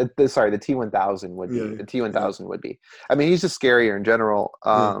 the T T1000? sorry, the T1000 would be. Yeah, The yeah, T1000 would be. I mean, he's just scarier in general.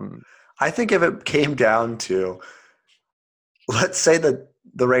 yeah. I think if it came down to, let's say that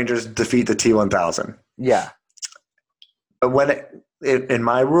the Rangers defeat the T1000, Yeah, but when in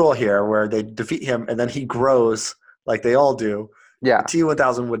my rule here, where they defeat him and then he grows like they all do, the yeah.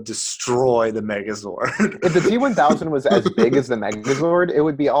 T1000 would destroy the Megazord. If the T1000 was as big as the Megazord, it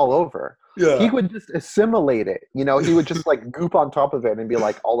would be all over. He Yeah. would just assimilate it. He would just like goop on top of it and be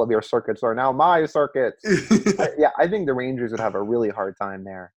like, all of your circuits are now my circuits. Yeah, I think the Rangers would have a really hard time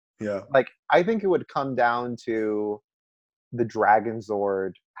there. Yeah. Like, I think it would come down to the Dragon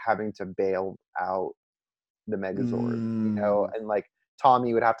Zord having to bail out the Megazord, Mm, and like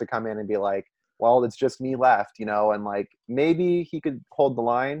Tommy would have to come in and be like, well, it's just me left, and like maybe he could hold the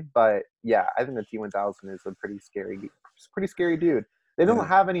line, but yeah, I think the T1000 is a pretty scary dude. They don't yeah.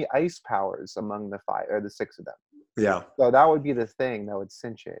 have any ice powers among the five or the six of them, Yeah. so that would be the thing that would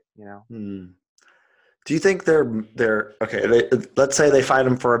cinch it. Mm. Do you think they're okay? Let's say they fight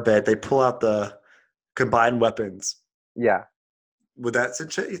him for a bit. They pull out the combined weapons. Yeah, Would that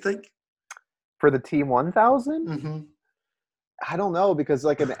cinch it? You think? for the T1000, Mm-hmm. I don't know because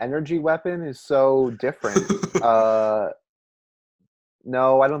like an energy weapon is so different. Uh,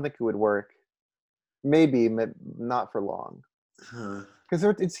 no, I don't think it would work. Maybe, but not for long. Huh.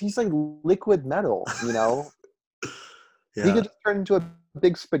 Because he's like liquid metal. He Yeah. could just turn into a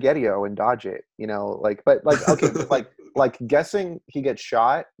big spaghettio and dodge it. But like okay, but like guessing he gets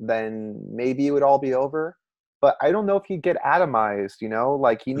shot, then maybe it would all be over. But I don't know if he'd get atomized.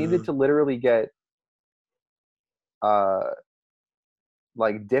 Like he needed Uh, to literally get uh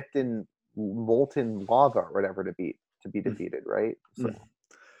like dipped in molten lava or whatever to be mm, defeated, right? So mm.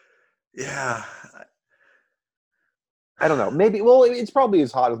 Yeah. I don't know. Maybe. Well, it's probably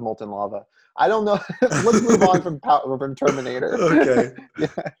as hot as molten lava. I don't know. Let's move on from Terminator. Okay. Yeah.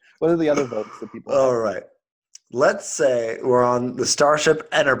 What are the other votes that people All have? right. Let's say we're on the Starship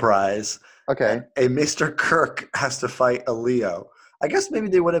Enterprise Okay. and a Mr. Kirk has to fight a Leo. I guess maybe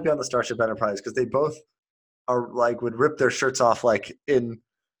they wouldn't be on the Starship Enterprise because they both are like would rip their shirts off like in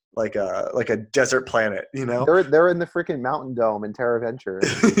like a desert planet, you know? They're in the freaking mountain dome in Terra Venture.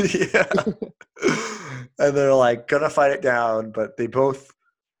 Yeah. And they're like gonna fight it down, but they both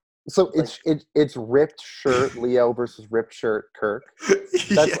So like it's ripped shirt Leo versus ripped shirt Kirk. That's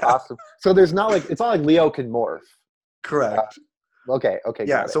yeah, awesome. So it's not like Leo can morph. Uh, correct. okay, Yeah,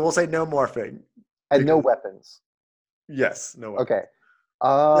 got it. so we'll say no morphing And no because weapons. yes, no Okay.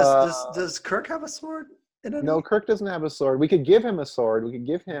 weapons. Does Uh, does does Kirk have a sword in no, any? Kirk doesn't have a sword. We could give him a sword. We could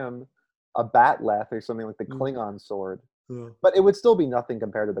give him a batleth or something like the Mm, Klingon sword. uh, But it would still be nothing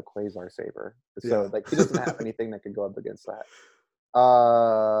compared to the Quasar saber. So yeah. like he doesn't have anything that could go up against that.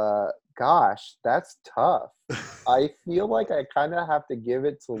 Gosh, that's tough. I feel like I kind of have to give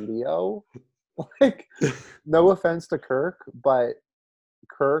it to Leo. Like, no offense to Kirk, but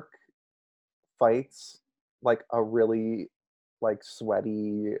Kirk fights like a really like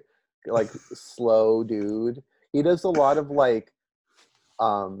sweaty, like slow dude. He does a lot of like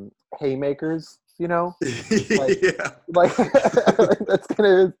haymakers, like Yeah. like that's kind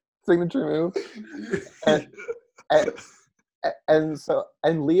of his signature move. And, and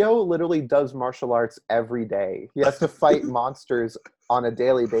and Leo literally does martial arts every day. He has to fight monsters on a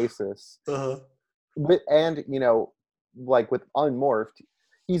daily basis. Uh-huh. But and like with unmorphed,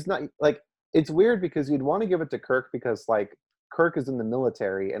 he's not like it's weird because you'd want to give it to Kirk because like Kirk is in the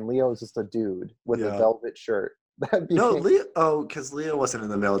military and Leo is just a dude with a Yeah. velvet shirt. That No, became Leo. Oh, because Leo wasn't in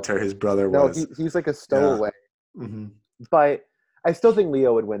the military. His brother no, was. he's like a Yeah. stowaway. Hmm. But I still think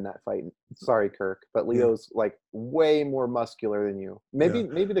Leo would win that fight. Sorry, Kirk, but Yeah. Leo's like way more muscular than you. Yeah.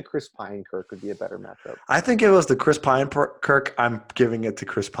 Maybe the Chris Pine Kirk would be a better matchup. I think it was the Chris Pine Kirk. I'm giving it to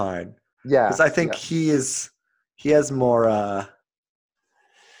Chris Pine because Yeah, I think yeah. he has more. I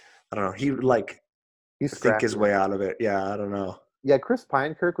don't know. He would like He's think his scrappier. way out of it. Yeah. I don't know. Yeah, Chris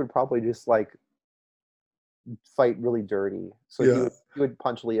Pinekirk would probably just like fight really dirty. So he Yeah. would he would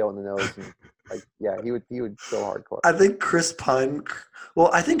punch Leo in the nose and like yeah, he would go hardcore. I think Chris Pine. Well,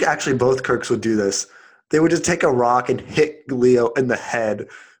 I think actually both Kirks would do this. They would just take a rock and hit Leo in the head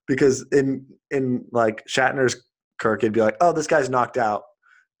because in like Shatner's Kirk, it'd be like, oh, this guy's knocked out,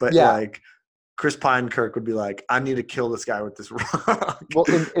 but Yeah. like Chris Pine Kirk would be like, I need to kill this guy with this rock. Well,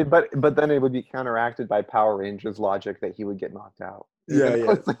 but then it would be counteracted by Power Rangers logic that he would get knocked out, Yeah, even though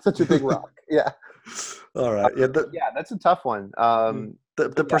yeah. it's like such a big rock. Yeah, All right. Yeah. yeah, that's a tough one. The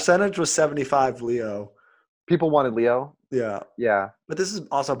But yeah, percentage was 75 Leo. people wanted Leo. Yeah. Yeah, But this is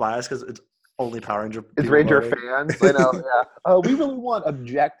also biased because it's Only Power Ranger It's people Ranger voting. fans. I know. Yeah. We really want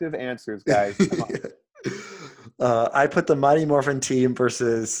objective answers, guys. Come on. I put the Mighty Morphin team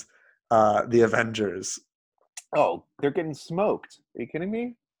versus the Avengers. Oh, they're getting smoked. Are you kidding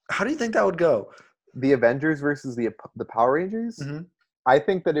me? How do you think that would go? The Avengers versus the Power Rangers. Hmm. I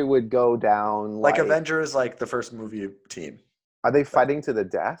think that it would go down Like like, Avengers, like the first movie team. are they fighting to the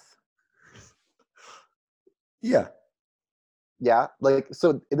death? Yeah, Yeah, like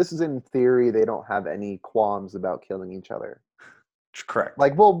so. This is in theory. They don't have any qualms about killing each other. correct.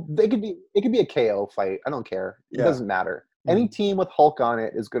 Like, well, they could be. It could be a KO fight. I don't care. It Yeah. doesn't matter. Any Mhm. team with Hulk on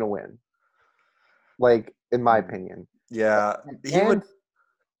it is going to win. Like, in my Mhm. opinion. Yeah, he would. And Do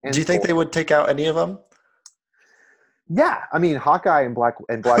and you think they Thor. would take out any of them? Yeah, I mean Hawkeye and Black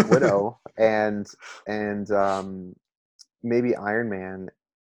Widow and maybe Iron Man.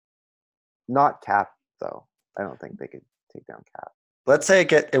 Not Cap though. I don't think they could take down Cap. Let's say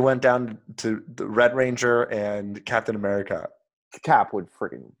it went down to the Red Ranger and Captain America. Cap would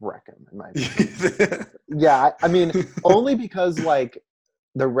freaking wreck him, in my opinion. Yeah, I mean, only because like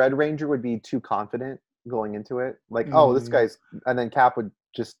the Red Ranger would be too confident going into it. Like, oh, this Mm, guy's, and then Cap would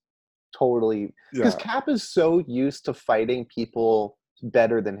just totally, because yeah. Cap is so used to fighting people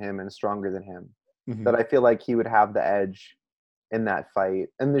better than him and stronger than him Hmm. that I feel like he would have the edge in that fight.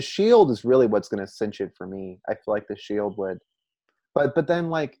 And the Shield is really what's going to cinch it for me. I feel like the Shield would, but then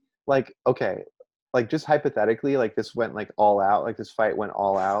like okay, like just hypothetically, like this went like all out, like this fight went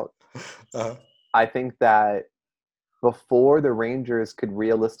all out. Uh, I think that before the Rangers could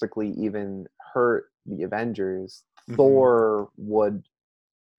realistically even hurt the Avengers, mhm. Thor would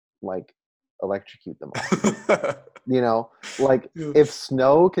like electrocute them all. You know, like Yeah. if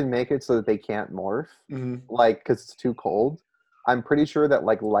snow can make it so that they can't morph, Mhm. like because it's too cold, I'm pretty sure that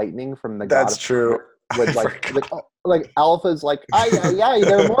like lightning from the God That's of Thunder true. I would like forgot. oh, like Alpha's like ay ay ay,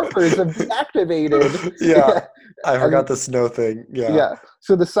 their morphers have deactivated. Yeah, Yeah, I and forgot the snow thing. Yeah. yeah.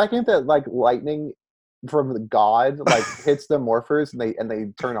 So the second that like lightning from the god like hits the morphers and they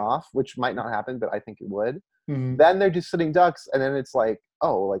turn off, which might not happen, but I think it would, Mhm. then they're just sitting ducks, and then it's like,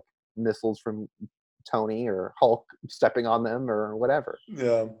 oh, like missiles from Tony or Hulk stepping on them or whatever.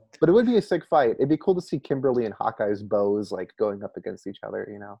 Yeah. But it would be a sick fight. It'd be cool to see Kimberly and Hawkeye's bows like going up against each other,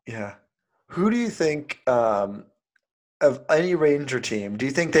 you know? Yeah. Who do you think of any Ranger team? Do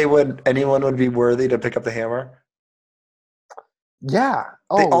you think anyone would be worthy to pick up the hammer? Yeah.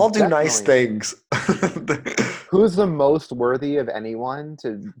 They Oh, all do nice definitely. things. Who's the most worthy of anyone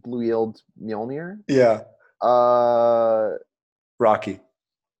to wield Mjolnir? Yeah, Uh, Rocky.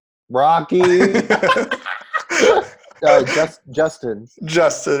 Rocky. Justin.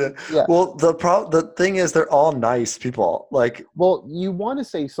 Justin. Yeah. Well, the thing is, they're all nice people. Like, Well, you want to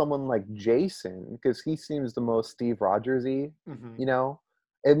say someone like Jason because he seems the most Steve Rogersy, mhm. you know?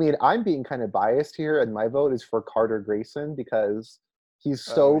 I mean, I'm being kind of biased here, and my vote is for Carter Grayson because he's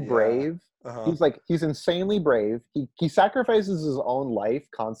Oh so yeah. brave. Uh-huh. He's insanely brave. He sacrifices his own life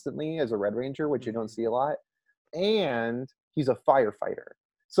constantly as a Red Ranger, which you don't Mhm. see a lot, and he's a firefighter.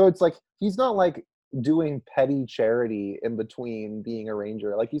 So it's like he's not like doing petty charity in between being a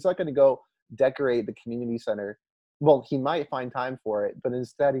ranger. Like he's not going to go decorate the community center. Well, he might find time for it, but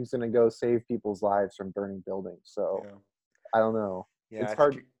instead he's going to go save people's lives from burning buildings. So Yeah. I don't know. Yeah, It's I think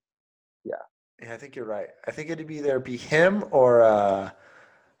hard. you Yeah. yeah, I think you're right. I think it'd be him or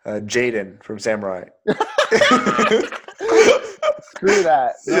Jaden from Samurai. Screw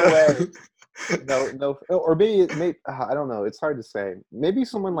that. No Yeah. way. No, no. Or maybe I don't know. It's hard to say. Maybe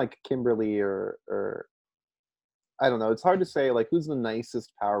someone like Kimberly or I don't know. It's hard to say. Like, who's the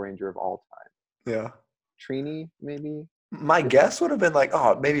nicest Power Ranger of all time? Yeah. Trini, maybe. My Is guess would have been like,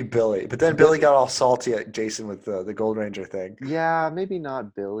 oh, maybe Billy. But then Billy Billy? got all salty at Jason with the Gold Ranger thing. Yeah, maybe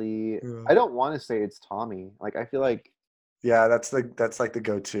not Billy. Yeah. I don't want to say it's Tommy. Like, I feel like Yeah, that's like the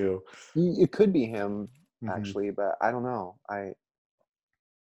go-to. it could be him Hmm. actually, but I don't know. I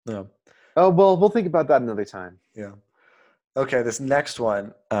Yeah. Oh well, we'll think about that another time. Yeah. Okay, this next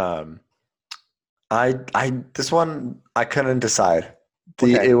one, I this one I couldn't decide.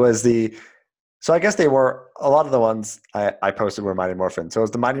 Okay. It was the so I guess they were a lot of the ones I posted were Mighty Morphin. So it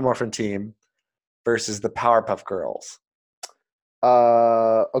was the Mighty Morphin team versus the Powerpuff Girls.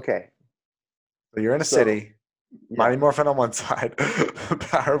 Okay. So you're in a So city, yeah, Mighty Morphin on one side,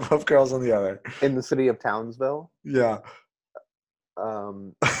 Powerpuff Girls on the other. in the city of Townsville. Yeah.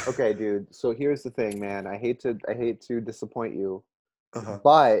 Um, okay, dude. So here's the thing, man. I hate to disappoint you, Uh-huh.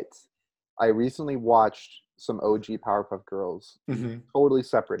 but I recently watched some OG Powerpuff Girls, Hmm. totally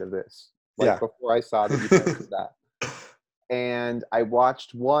separate of this. Like Yeah. before I saw that you posted that. And I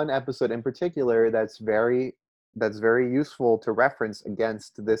watched one episode in particular that's very that's very useful to reference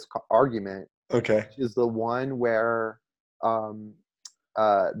against this argument, Okay. which is the one where um,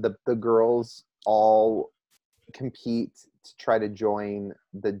 the girls all compete to try to join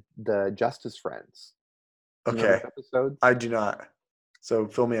the Justice Friends. Do you know Okay. those episodes? I do not. So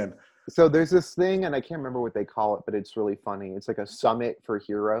fill me in. So there's this thing, and I can't remember what they call it, but it's really funny. It's like a summit for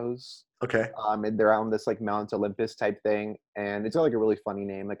heroes. Okay. And they're on this like Mount Olympus type thing, and it's got like a really funny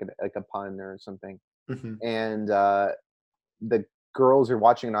name, like a pun or something. Hmm. And the girls are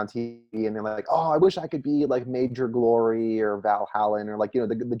watching it on TV, and they're like, "Oh, I wish I could be like Major Glory or Valhallan or like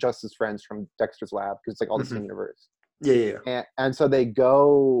the Justice Friends from Dexter's Lab because it's like all the Hmm. same universe." Yeah, yeah, And so they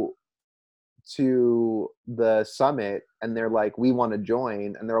go to the summit and they're like, "We want to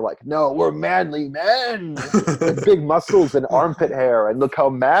join," and they're like, "No, we're manly men with big muscles and armpit hair, and look how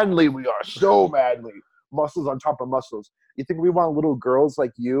manly we are, so manly, muscles on top of muscles. You think we want little girls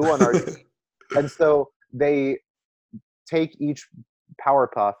like you on our team?" And so they take each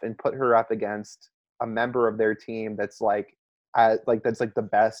Powerpuff and put her up against a member of their team that's that's like the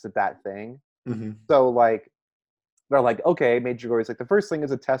best at that thing. hmm. So like they're like, okay, Major Glory's like, the first thing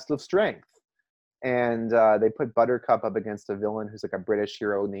is a test of strength. And they put Buttercup up against a villain who's like a British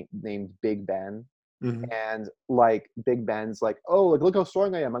hero named Big Ben. Hmm. And like Big Ben's like, oh, like look how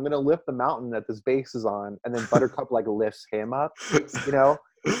strong I am. I'm gonna lift the mountain that this base is on. And then Buttercup like lifts him up, you know.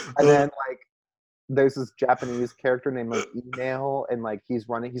 And then like there's this Japanese character named like Email, and like he's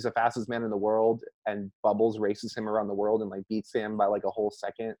running. He's the fastest man in the world, and Bubbles races him around the world and like beats him by like a whole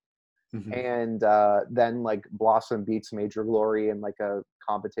second. Hmm. And then like Blossom beats Major Glory in like a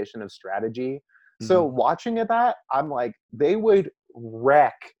competition of strategy. So Hmm. watching it, that I'm like, they would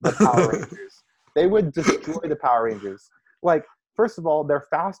wreck the Power Rangers. They would destroy the Power Rangers. Like, first of all, they're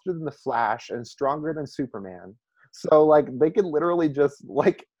faster than the Flash and stronger than Superman. So like they could literally just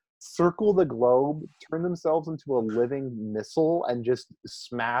like circle the globe, turn themselves into a living missile, and just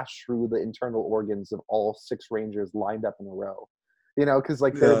smash through the internal organs of all six Rangers lined up in a row. Because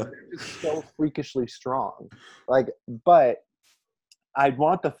like they're Yeah. they're just so freakishly strong. Like, but I'd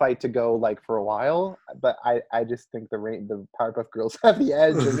want the fight to go like for a while, but I just think the Powerpuff Girls have the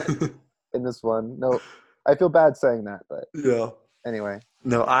edge in this one. No, I feel bad saying that, but Yeah. anyway.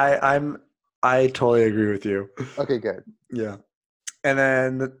 No, I totally agree with you. Okay, good. Yeah. And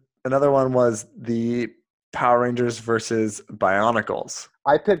then another one was the Power Rangers versus Bionicles.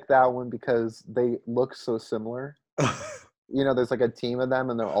 I picked that one because they look so similar. There's like a team of them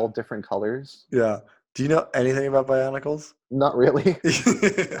and they're all different colors. Yeah. Do you know anything about Bionicles? Not really.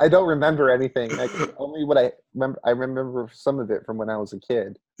 I don't remember anything. Like only what I remember. I remember some of it from when I was a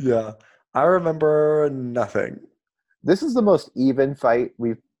kid. Yeah. I remember nothing. This is the most even fight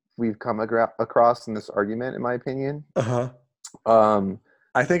we've come across in this argument, in my opinion. Uh-huh. Um,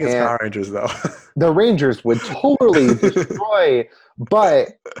 I think it's and Power Rangers though. the Rangers would totally destroy,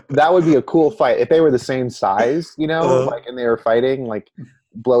 but that would be a cool fight if they were the same size, uh, like and they were fighting like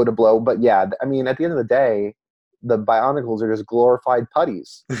blow to blow. But yeah, I mean, at the end of the day, the Bionicles are just glorified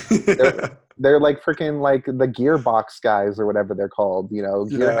putties. They're they're like freaking like the gearbox guys or whatever they're called, yeah.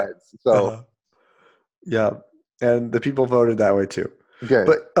 gearheads. So Uh, yeah. And the people voted that way too. good.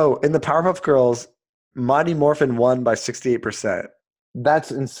 But in the Powerpuff Girls, Mighty Morphin won by 68%.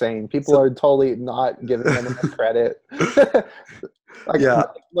 That's insane. People So are totally not giving them enough credit. Like, yeah.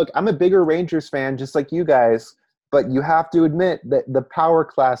 look, I'm a bigger Rangers fan, just like you guys, but you have to admit that the power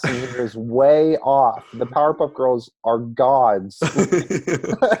class in here is way off. The Powerpuff Girls are gods.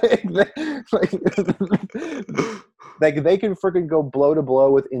 like, like, like, they can freaking go blow to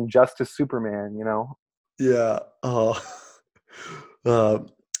blow with Injustice Superman. Yeah. Oh. Um,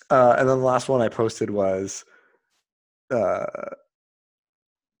 and then the last one I posted was uh,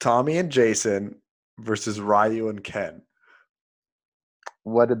 Tommy and Jason versus Ryu and Ken.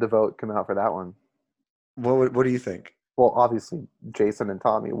 What did the vote come out for that one? What do you think? Well, obviously, Jason and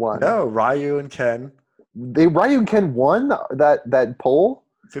Tommy won. No, Ryu and Ken, Ryu and Ken won that poll.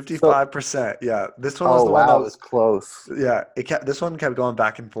 So, 55%. Yeah, this one was oh the one that wow, it was. was close. Yeah, this one kept going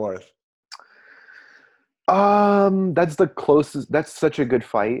back and forth. That's the closest. That's such a good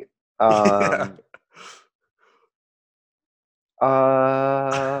fight. Yeah. Um,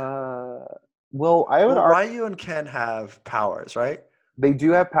 uh, well, I would Well, argue Ryu and Ken have powers, right? they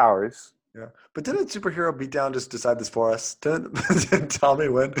do have powers. Yeah. But didn't Superhero Beatdown just decide this for us? Didn't Tommy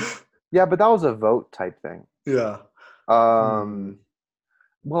win? Yeah, but that was a vote type thing. Yeah. Hmm. Um,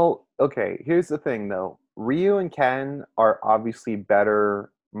 well, okay. Here's the thing, though. Ryu and Ken are obviously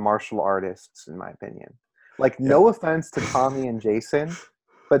better martial artists, in my opinion. Like, Yeah. no offense to Tommy and Jason,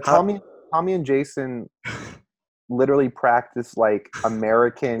 but How? Tommy and Jason literally practice like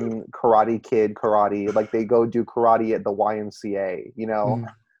American Karate Kid karate. Like they go do karate at the YMCA, you know? Mm.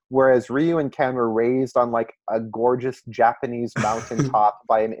 Whereas Ryu and Ken were raised on like a gorgeous Japanese mountaintop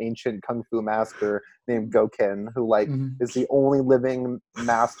by an ancient kung fu master named Goken, who like Mhm. is the only living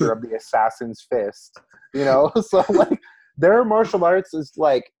master of the assassin's fist, you know? So like their martial arts is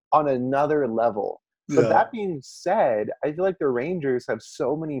like on another level. But Yeah. that being said, I feel like the Rangers have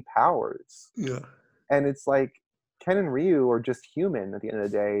so many powers. Yeah. And it's like Ken and Ryu are just human at the end of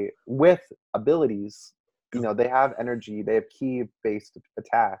the day with abilities. You Yeah. know, they have energy, they have ki based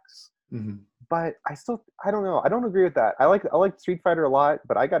attacks. Mhm. But I don't know. I don't agree with that. I like Street Fighter a lot,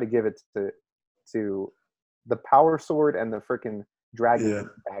 but I got to give it to the Power Sword and the freaking Yeah. Dragon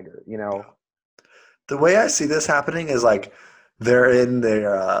Dagger, you Yeah. know. The way I see this happening is like they're in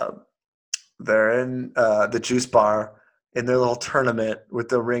their the juice bar in their little tournament with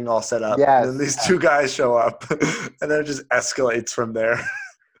the ring all set up, and then Yes. these two guys show up, and then it just escalates from there.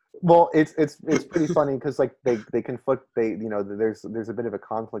 Well, it's pretty funny because like they conflict. They you know there's a bit of a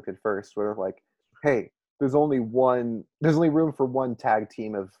conflict at first where like, hey, there's only room for one tag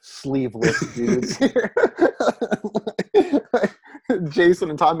team of sleeveless dudes here. Jason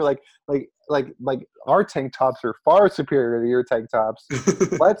and Tommy like our tank tops are far superior to your tank tops.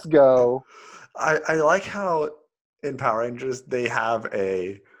 Let's go. I like how in Power Rangers they have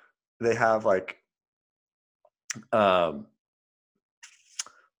like um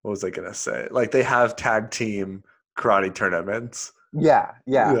what was I gonna say? Like they have tag team karate tournaments. Yeah,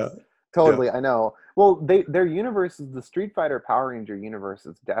 yeah. Yeah, yeah. Totally, I know. Well, their universes, the Street Fighter Power Ranger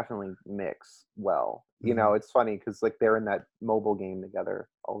universes, definitely mix well. You know, Hmm. it's funny because like they're in that mobile game together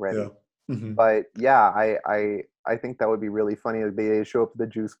Yeah. already. Hmm. But yeah, I think that would be really funny. Like they show up at the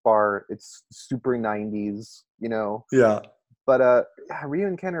juice bar. It's super '90s, you know. Yeah. But yeah, Ryu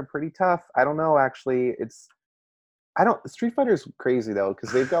and Ken are pretty tough. I don't know. Actually, I don't. Street Fighter's crazy though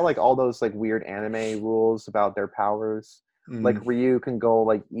because they've got like all those like weird anime rules about their powers. Like Mm, Ryu can go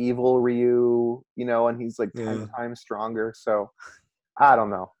like evil Ryu, you know, and he's like yeah. 10 times stronger. So I don't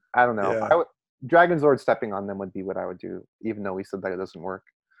know. I don't know. Yeah. I would Dragon Zord stepping on them would be what I would do, even though we said that it doesn't work.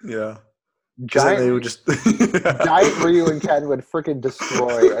 Yeah. Because then Giant they would just. Giant Ryu and Ken would freaking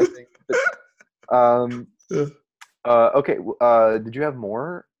destroy. I think. Um. Yeah. Okay. Did you have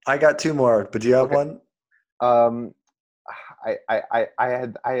more? I got two more, but do you have Okay. one? Um. I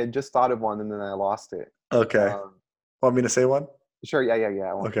had just thought of one and then I lost it. Okay. Um. Want me to say one? Sure. Yeah. Yeah. Yeah.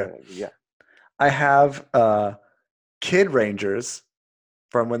 I want. Okay. Yeah. I have Kid Rangers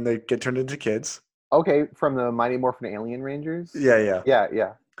from when they get turned into kids. Okay. From the Mighty Morphin Alien Rangers. Yeah, yeah. Yeah.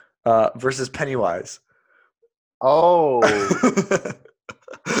 Yeah. Versus Pennywise. Oh,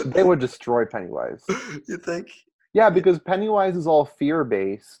 they would destroy Pennywise. You think? Yeah, because Pennywise is all fear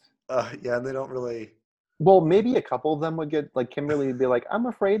based. Yeah, and they don't really. Well, maybe a couple of them would get like Kimberly would be like, "I'm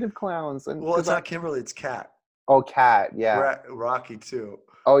afraid of clowns," and Well, because it's I not Kimberly, it's Cat. oh cat, yeah, Rocky too.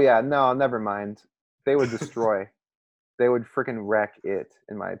 oh yeah, no, never mind. They would destroy. They would freaking wreck it,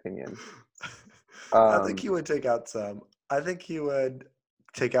 in my opinion. I think Um, he would take out some. I think he would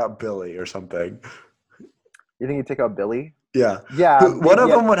take out Billy or something. you think you take out Billy? Yeah. Yeah, One of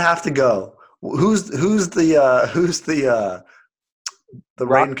yeah. them would have to go. Who's the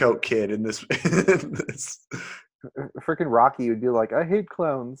Rock, raincoat kid in this? In this? freaking Rocky would be like, "I hate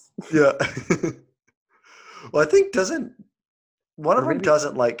clowns," Yeah. Well, I think doesn't one or of them maybe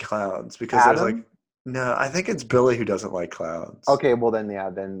doesn't like clowns because there's like Adam. no. I think it's Billy who doesn't like clowns. Okay, well then,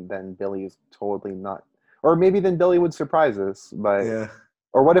 yeah, then Billy is totally not. Or maybe then Billy would surprise us, but Yeah.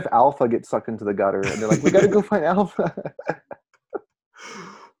 or what if Alpha gets sucked into the gutter and they're like, "We got to go find Alpha."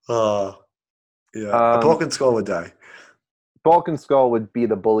 Oh, yeah. A um, broken skull would die. Bulk and Skull would be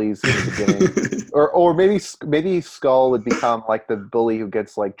the bullies in the beginning, or maybe Skull would become like the bully who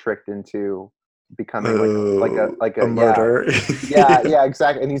gets like tricked into becoming Oh, a yeah, murder. yeah, yeah,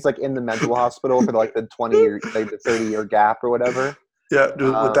 exactly. And he's like in the mental hospital for like the 20 year, like the 30 year gap or whatever. Yeah,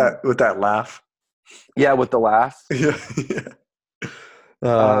 with Um, that laugh. yeah, with the laugh. Yeah, yeah.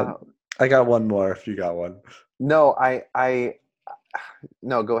 Uh, I got one more if you got one. no,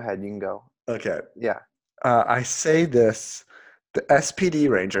 no. Go ahead. You can go. Okay. Yeah. I say this the SPD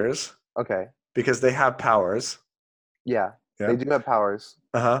Rangers Okay. because they have powers. Yeah. Yeah. They do have powers.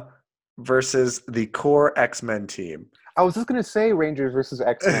 Uh-huh. Versus the core X-Men team. I was just gonna say Rangers versus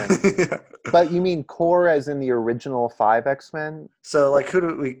X-Men, Yeah. but you mean core as in the original 5 X-Men? So like who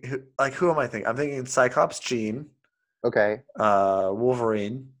am I thinking? I'm thinking Cyclops Jean, Okay.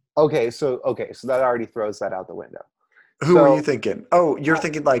 Wolverine. Okay, so that already throws that out the window. Who were you So thinking? Oh, you're well,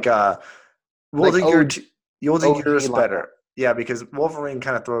 thinking like like We'll do OG yours lineup. better. Yeah, because Wolverine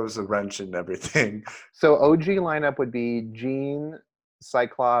kind of throws a wrench in everything. So OG lineup would be Jean,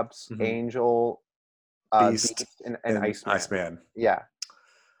 Cyclops, Mhm. Angel, Beast Beast, and and Iceman. Iceman. Yeah,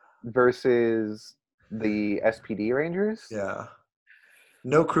 versus the SPD Rangers. Yeah.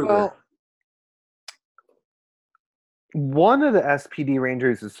 No Kruger. Well, one of the SPD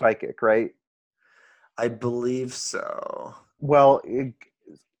Rangers is psychic, right? I believe so. Well,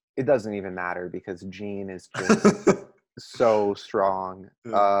 it doesn't even matter because Jean is just so strong.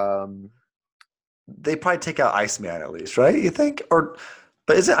 Yeah. They probably take out Iceman at least, right? You think? Or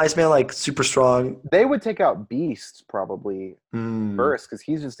but isn't Iceman like super strong? They would take out Beast probably Hmm. first because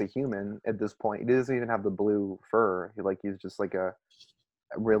he's just a human at this point. He doesn't even have the blue fur. He's just like a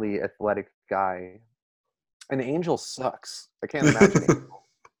really athletic guy. And Angel sucks. I can't imagine Angel.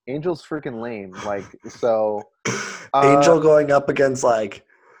 Angel's freaking lame. Like so. Uh, Angel going up against like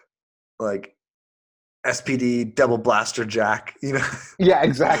SPD double blaster Jack, you know? yeah,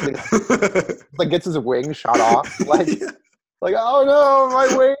 exactly. Like gets his wing shot off. Yeah. Like oh no,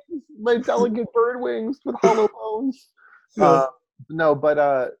 my wings, my delicate bird wings with hollow bones. Yeah. Uh, no, but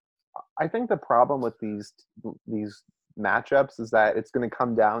I think the problem with these matchups is that it's going to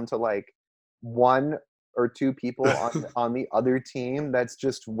come down to like one or two people on the other team that's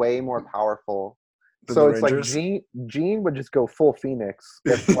just way more powerful. Than the So it's like Rangers. Jean would just go full Phoenix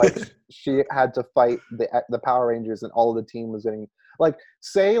if like she had to fight the Power Rangers and all of the team was getting like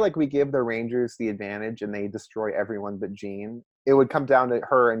say like we give the Rangers the advantage and they destroy everyone but Jean. It would come down to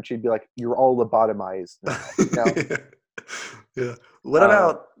her and she'd be like, "You're all lobotomized now." You know. Yeah.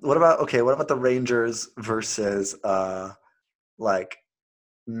 Uh, What about the Rangers versus like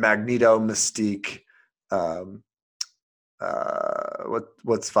Magneto, Mystique, um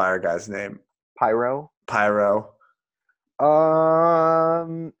what's Fire Guy's name? Pyro. Pyro,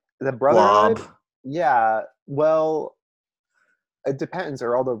 The Brotherhood? Blob. Yeah. Well, it depends.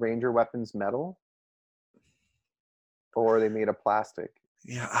 Are all the Ranger weapons metal, or are they made of plastic?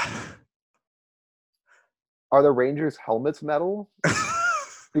 Yeah. Are the Rangers helmets metal?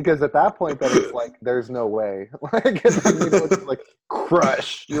 Because at that point, then it's like there's no way. Like Magneto would be like,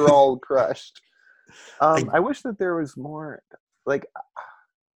 crush. You're all crushed. I I wish that there was more. Like,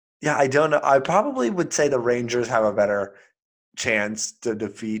 Yeah, I don't know. I probably would say the Rangers have a better chance to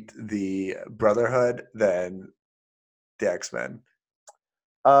defeat the Brotherhood than the X-Men.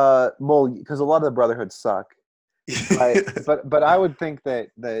 well, because a lot of the Brotherhood suck. But I would think that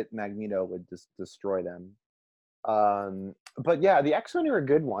Magneto would just destroy them. But yeah, the X-Men are a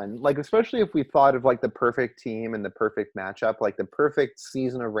good one. Like especially if we thought of like the perfect team and the perfect matchup, like the perfect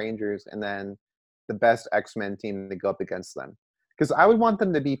season of Rangers, and then the best X-Men team to go up against them. Because I would want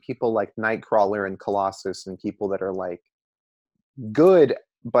them to be people like Nightcrawler and Colossus and people that are like good,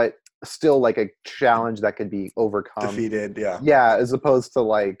 but still like a challenge that could be overcome. Defeated, yeah. Yeah, as opposed to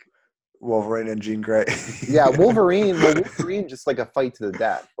like Wolverine and Jean Grey. yeah, Wolverine. Well, Wolverine just like a fight to the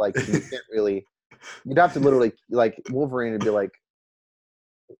death. Like you can't really. You'd have to literally like Wolverine would be like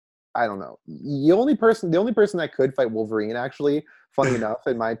I don't know. The only person that could fight Wolverine, actually, funny enough,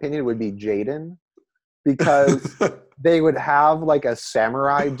 in my opinion, would be Jaden, because they would have like a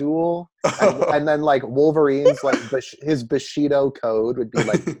samurai duel, and then like Wolverine's like his Bushido code would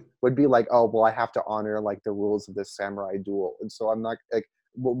be like, oh well, I have to honor like the rules of this samurai duel, and so I'm not like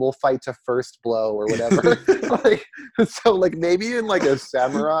we'll fight to first blow or whatever. Like so, like maybe in like a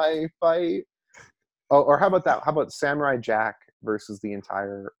samurai fight. Oh, or how about that? How about Samurai Jack versus the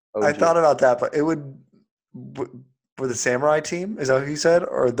entire I OG? thought about that, but it would for the Samurai team. Is that what you said,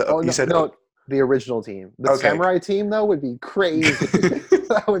 or the Oh you no, said? no, the original team. The Okay. Samurai team though would be crazy.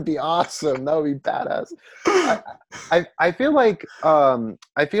 That would be awesome. That would be badass. I I feel like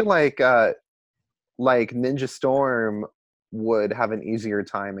Ninja Storm would have an easier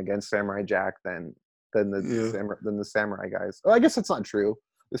time against Samurai Jack Yeah. than the Samurai guys. Well, I guess that's not true.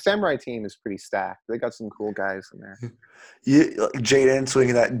 The Samurai team is pretty stacked. They got some cool guys in there. Jaden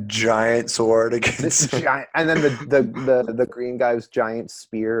swinging that giant sword The against. giant, and then the green guy's giant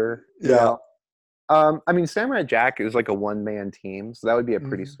spear. You Yeah. know, I mean, Samurai Jack is like a one man team, so that would be a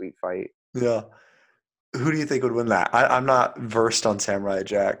pretty Mhm. sweet fight. Yeah. Who do you think would win that? I'm not versed on Samurai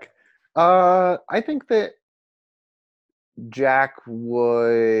Jack. I think that Jack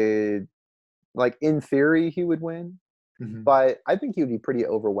would, like, in theory, he would win, Hmm. but I think he would be pretty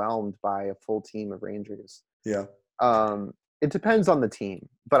overwhelmed by a full team of Rangers. Yeah. Um, it depends on the team,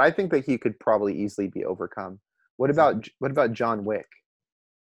 but I think that he could probably easily be overcome. What about John Wick?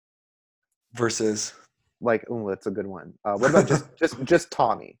 Versus Like, oh, that's a good one. What about just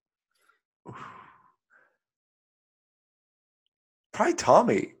Tommy? probably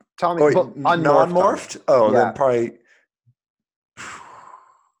Tommy. Tommy, Or but unmorphed Tommy. non-morphed? Oh, then Yeah, probably.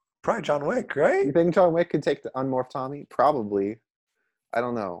 Probably John Wick, right? You think John Wick could take the unmorphed Tommy? Probably. I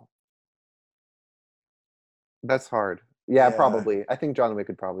don't know. That's hard. Yeah, Yeah. probably. I think John Wick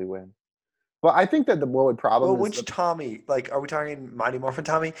could probably win. But I think that the what Well, problem is which the Tommy? Like, are we talking Mighty Morphin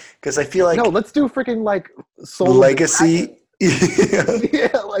Tommy? Because I feel no. like Let's do freaking like Soul of the Dragon. Legacy. Yeah.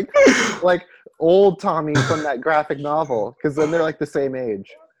 Yeah, like old Tommy from that graphic novel. Because then they're like the same age.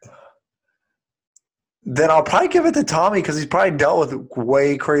 Then I'll probably give it to Tommy because he's probably dealt with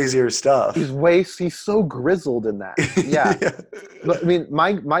way crazier stuff. He's so grizzled in that. Yeah. Yeah. But I mean,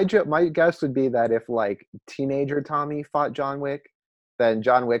 my guess would be that if like teenager Tommy fought John Wick, then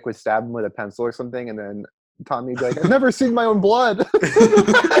John Wick would stab him with a pencil or something, and then Tommy would be like, "I've never seen my own blood."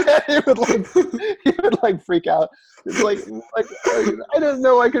 He would like freak out. It's like I didn't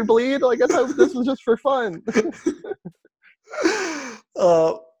know I could bleed. Like I thought this was just for fun.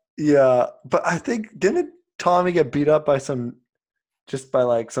 uh, yeah, but I think didn't Tommy get beat up by some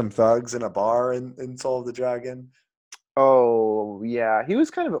thugs in a bar in Soul of the Dragon? Oh yeah, he was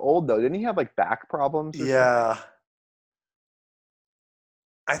kind of old though. Didn't he have like back problems or something? Yeah.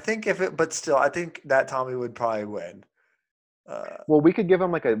 But still, I think that Tommy would probably win. Well, we could give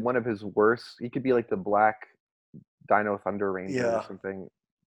him like one of his worst. He could be like the Black Dino Thunder Ranger or Yeah. something.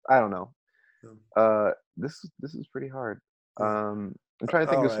 I don't know. Yeah. This is pretty hard. Yeah. I'm trying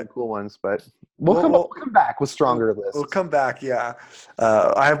to think All of some right. cool ones, but We'll, we'll we'll, come back with stronger we'll lists. come back. Yeah.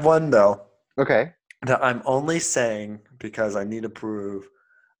 I have one though Okay. that I'm only saying because I need to prove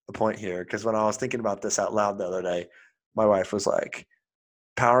a point here. Because when I was thinking about this out loud the other day, my wife was like,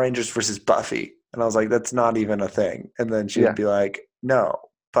 Power Rangers versus Buffy. And I was like, that's not even a thing. And then she would Yeah. be like, no,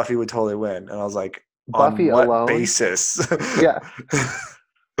 Buffy would totally win. And I was like, Buffy on what alone. basis? Yeah.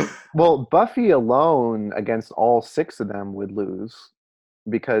 Well, Buffy alone against all six of them would lose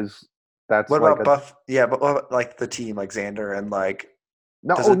because that's What like about a Buff? Yeah, but what about, like the team, like Xander and like,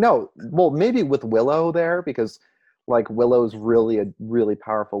 no. does Oh it? no. Well, maybe with Willow there because like Willow's really a really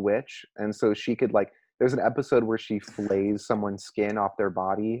powerful witch, and so she could like. There's an episode where she flays someone's skin off their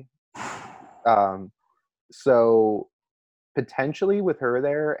body. Um, so potentially with her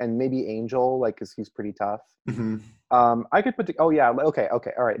there, and maybe Angel, like, because he's pretty tough. Mhm. I could oh yeah, okay, all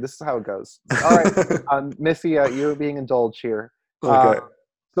right. This is how it goes. All right, Missy, you're being indulged here. Okay.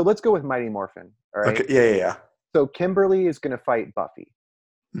 So let's go with Mighty Morphin. All right. Okay. Yeah. Yeah. Yeah. So Kimberly is going to fight Buffy.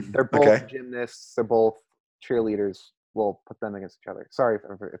 Mhm. They're both Okay. gymnasts. They're both cheerleaders. We'll put them against each other. Sorry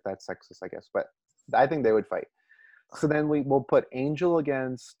if that's sexist, I guess, but I think they would fight. So then we'll put Angel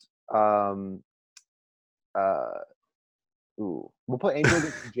against uh we'll put Angel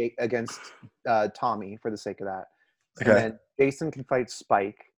against Tommy for the sake of that. And Okay. then Jason can fight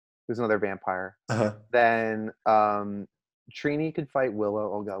Spike, who's another vampire. Uh-huh. Then Trini can fight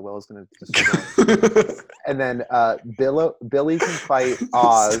Willow. Oh god, Willow's gonna destroy. And then Billy can fight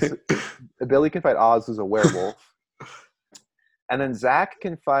Oz. Billy can fight Oz, who's a werewolf. And then Zach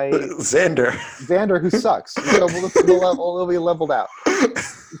can fight Xander, who sucks. So we'll be leveled out.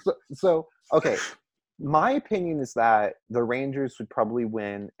 So okay. My opinion is that the Rangers would probably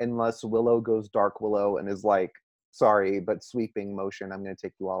win unless Willow goes Dark Willow and is like, sorry, but sweeping motion, I'm going to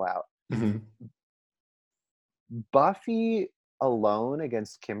take you all out. Mm-hmm. Buffy alone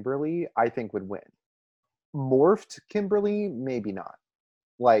against Kimberly, I think would win. Morphed Kimberly, maybe not.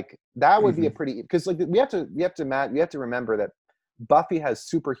 Like that would be a pretty because like we have to remember that Buffy has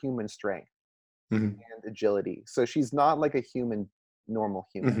superhuman strength and agility, so she's not like a normal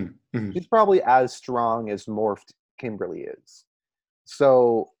human. She's probably as strong as morphed Kimberly is.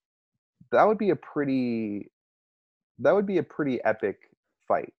 So that would be a pretty epic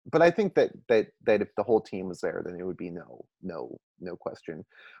fight. But I think that if the whole team was there, then it would be no question.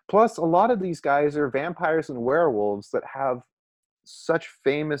 Plus, a lot of these guys are vampires and werewolves that have such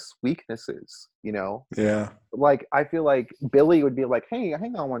famous weaknesses, you know? Yeah. Like, I feel like Billy would be like, hey,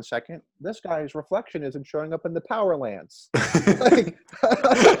 hang on one second. This guy's reflection isn't showing up in the power lance. Like,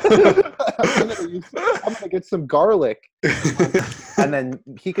 I'm gonna get some garlic. And then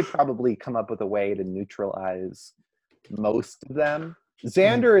he could probably come up with a way to neutralize most of them.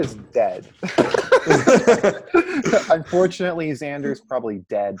 Xander is dead. Unfortunately, Xander's probably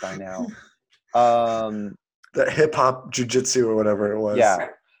dead by now. That hip hop jujitsu or whatever it was. Yeah.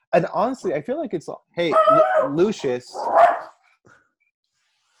 And honestly, I feel like it's hey, Lucius.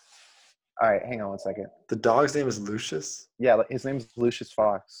 All right, hang on one second. The dog's name is Lucius? Yeah, his name's Lucius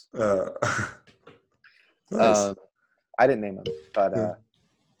Fox. Nice. I didn't name him, but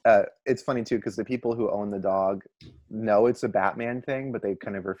it's funny too because the people who own the dog know it's a Batman thing, but they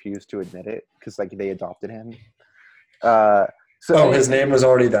kind of refuse to admit it because like they adopted him. His name was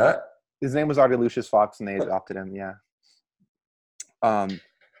already that? His name was already Lucius Fox, and they adopted him. Yeah.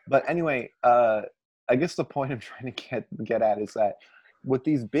 But anyway, I guess the point I'm trying to get at is that with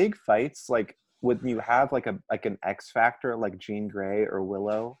these big fights, like when you have like an X factor like Jean Grey or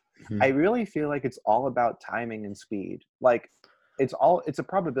Willow, I Mhm. really feel like it's all about timing and speed. Like it's a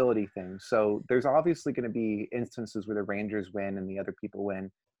probability thing. So there's obviously going to be instances where the Rangers win and the other people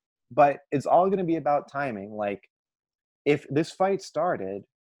win, but it's all going to be about timing. Like if this fight started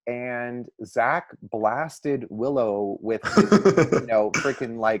and Zach blasted Willow with his,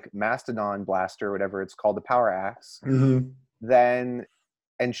 freaking like mastodon blaster or whatever it's called, the power axe, Mhm. then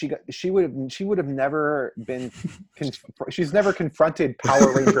and she would have never been she's never confronted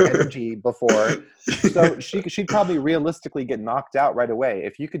Power Ranger energy before. So she'd probably realistically get knocked out right away.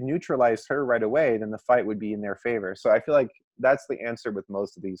 If you could neutralize her right away, then the fight would be in their favor. So I feel like that's the answer with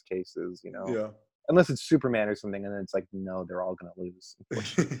most of these cases, Yeah. unless it's Superman or something, and then it's like, no, they're all gonna lose.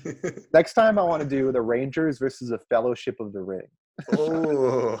 Next time I want to do the Rangers versus a Fellowship of the Ring.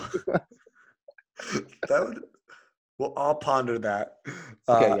 Oh, that would. We'll all ponder that.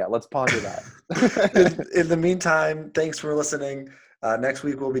 Okay, Uh, yeah, let's ponder that. in the meantime, thanks for listening. Next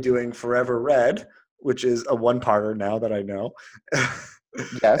week we'll be doing Forever Red, which is a one-parter now that I know,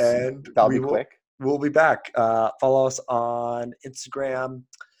 Yes, and that'll be quick. we'll be back. Follow us on Instagram,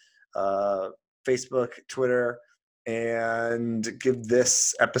 uh, Facebook, Twitter, and give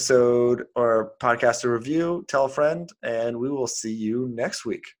this episode or podcast a review. Tell a friend, and we will see you next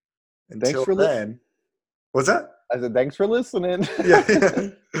week. Thanks Until for then, what's that? I said thanks for listening. Yeah, yeah.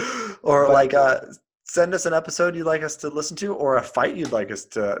 Or But like send us an episode you'd like us to listen to or a fight you'd like us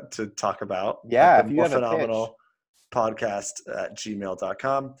to talk about at yeah, the if you more have a pitch, phenomenal podcast at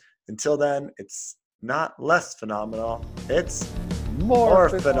gmail.com. Until then, it's not less phenomenal, it's more more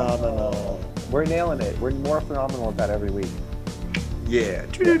phenomenal. phenomenal. We're nailing it. We're more phenomenal at that every week. Yeah.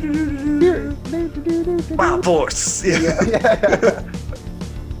 Yeah. Wow force. Yeah. Yeah.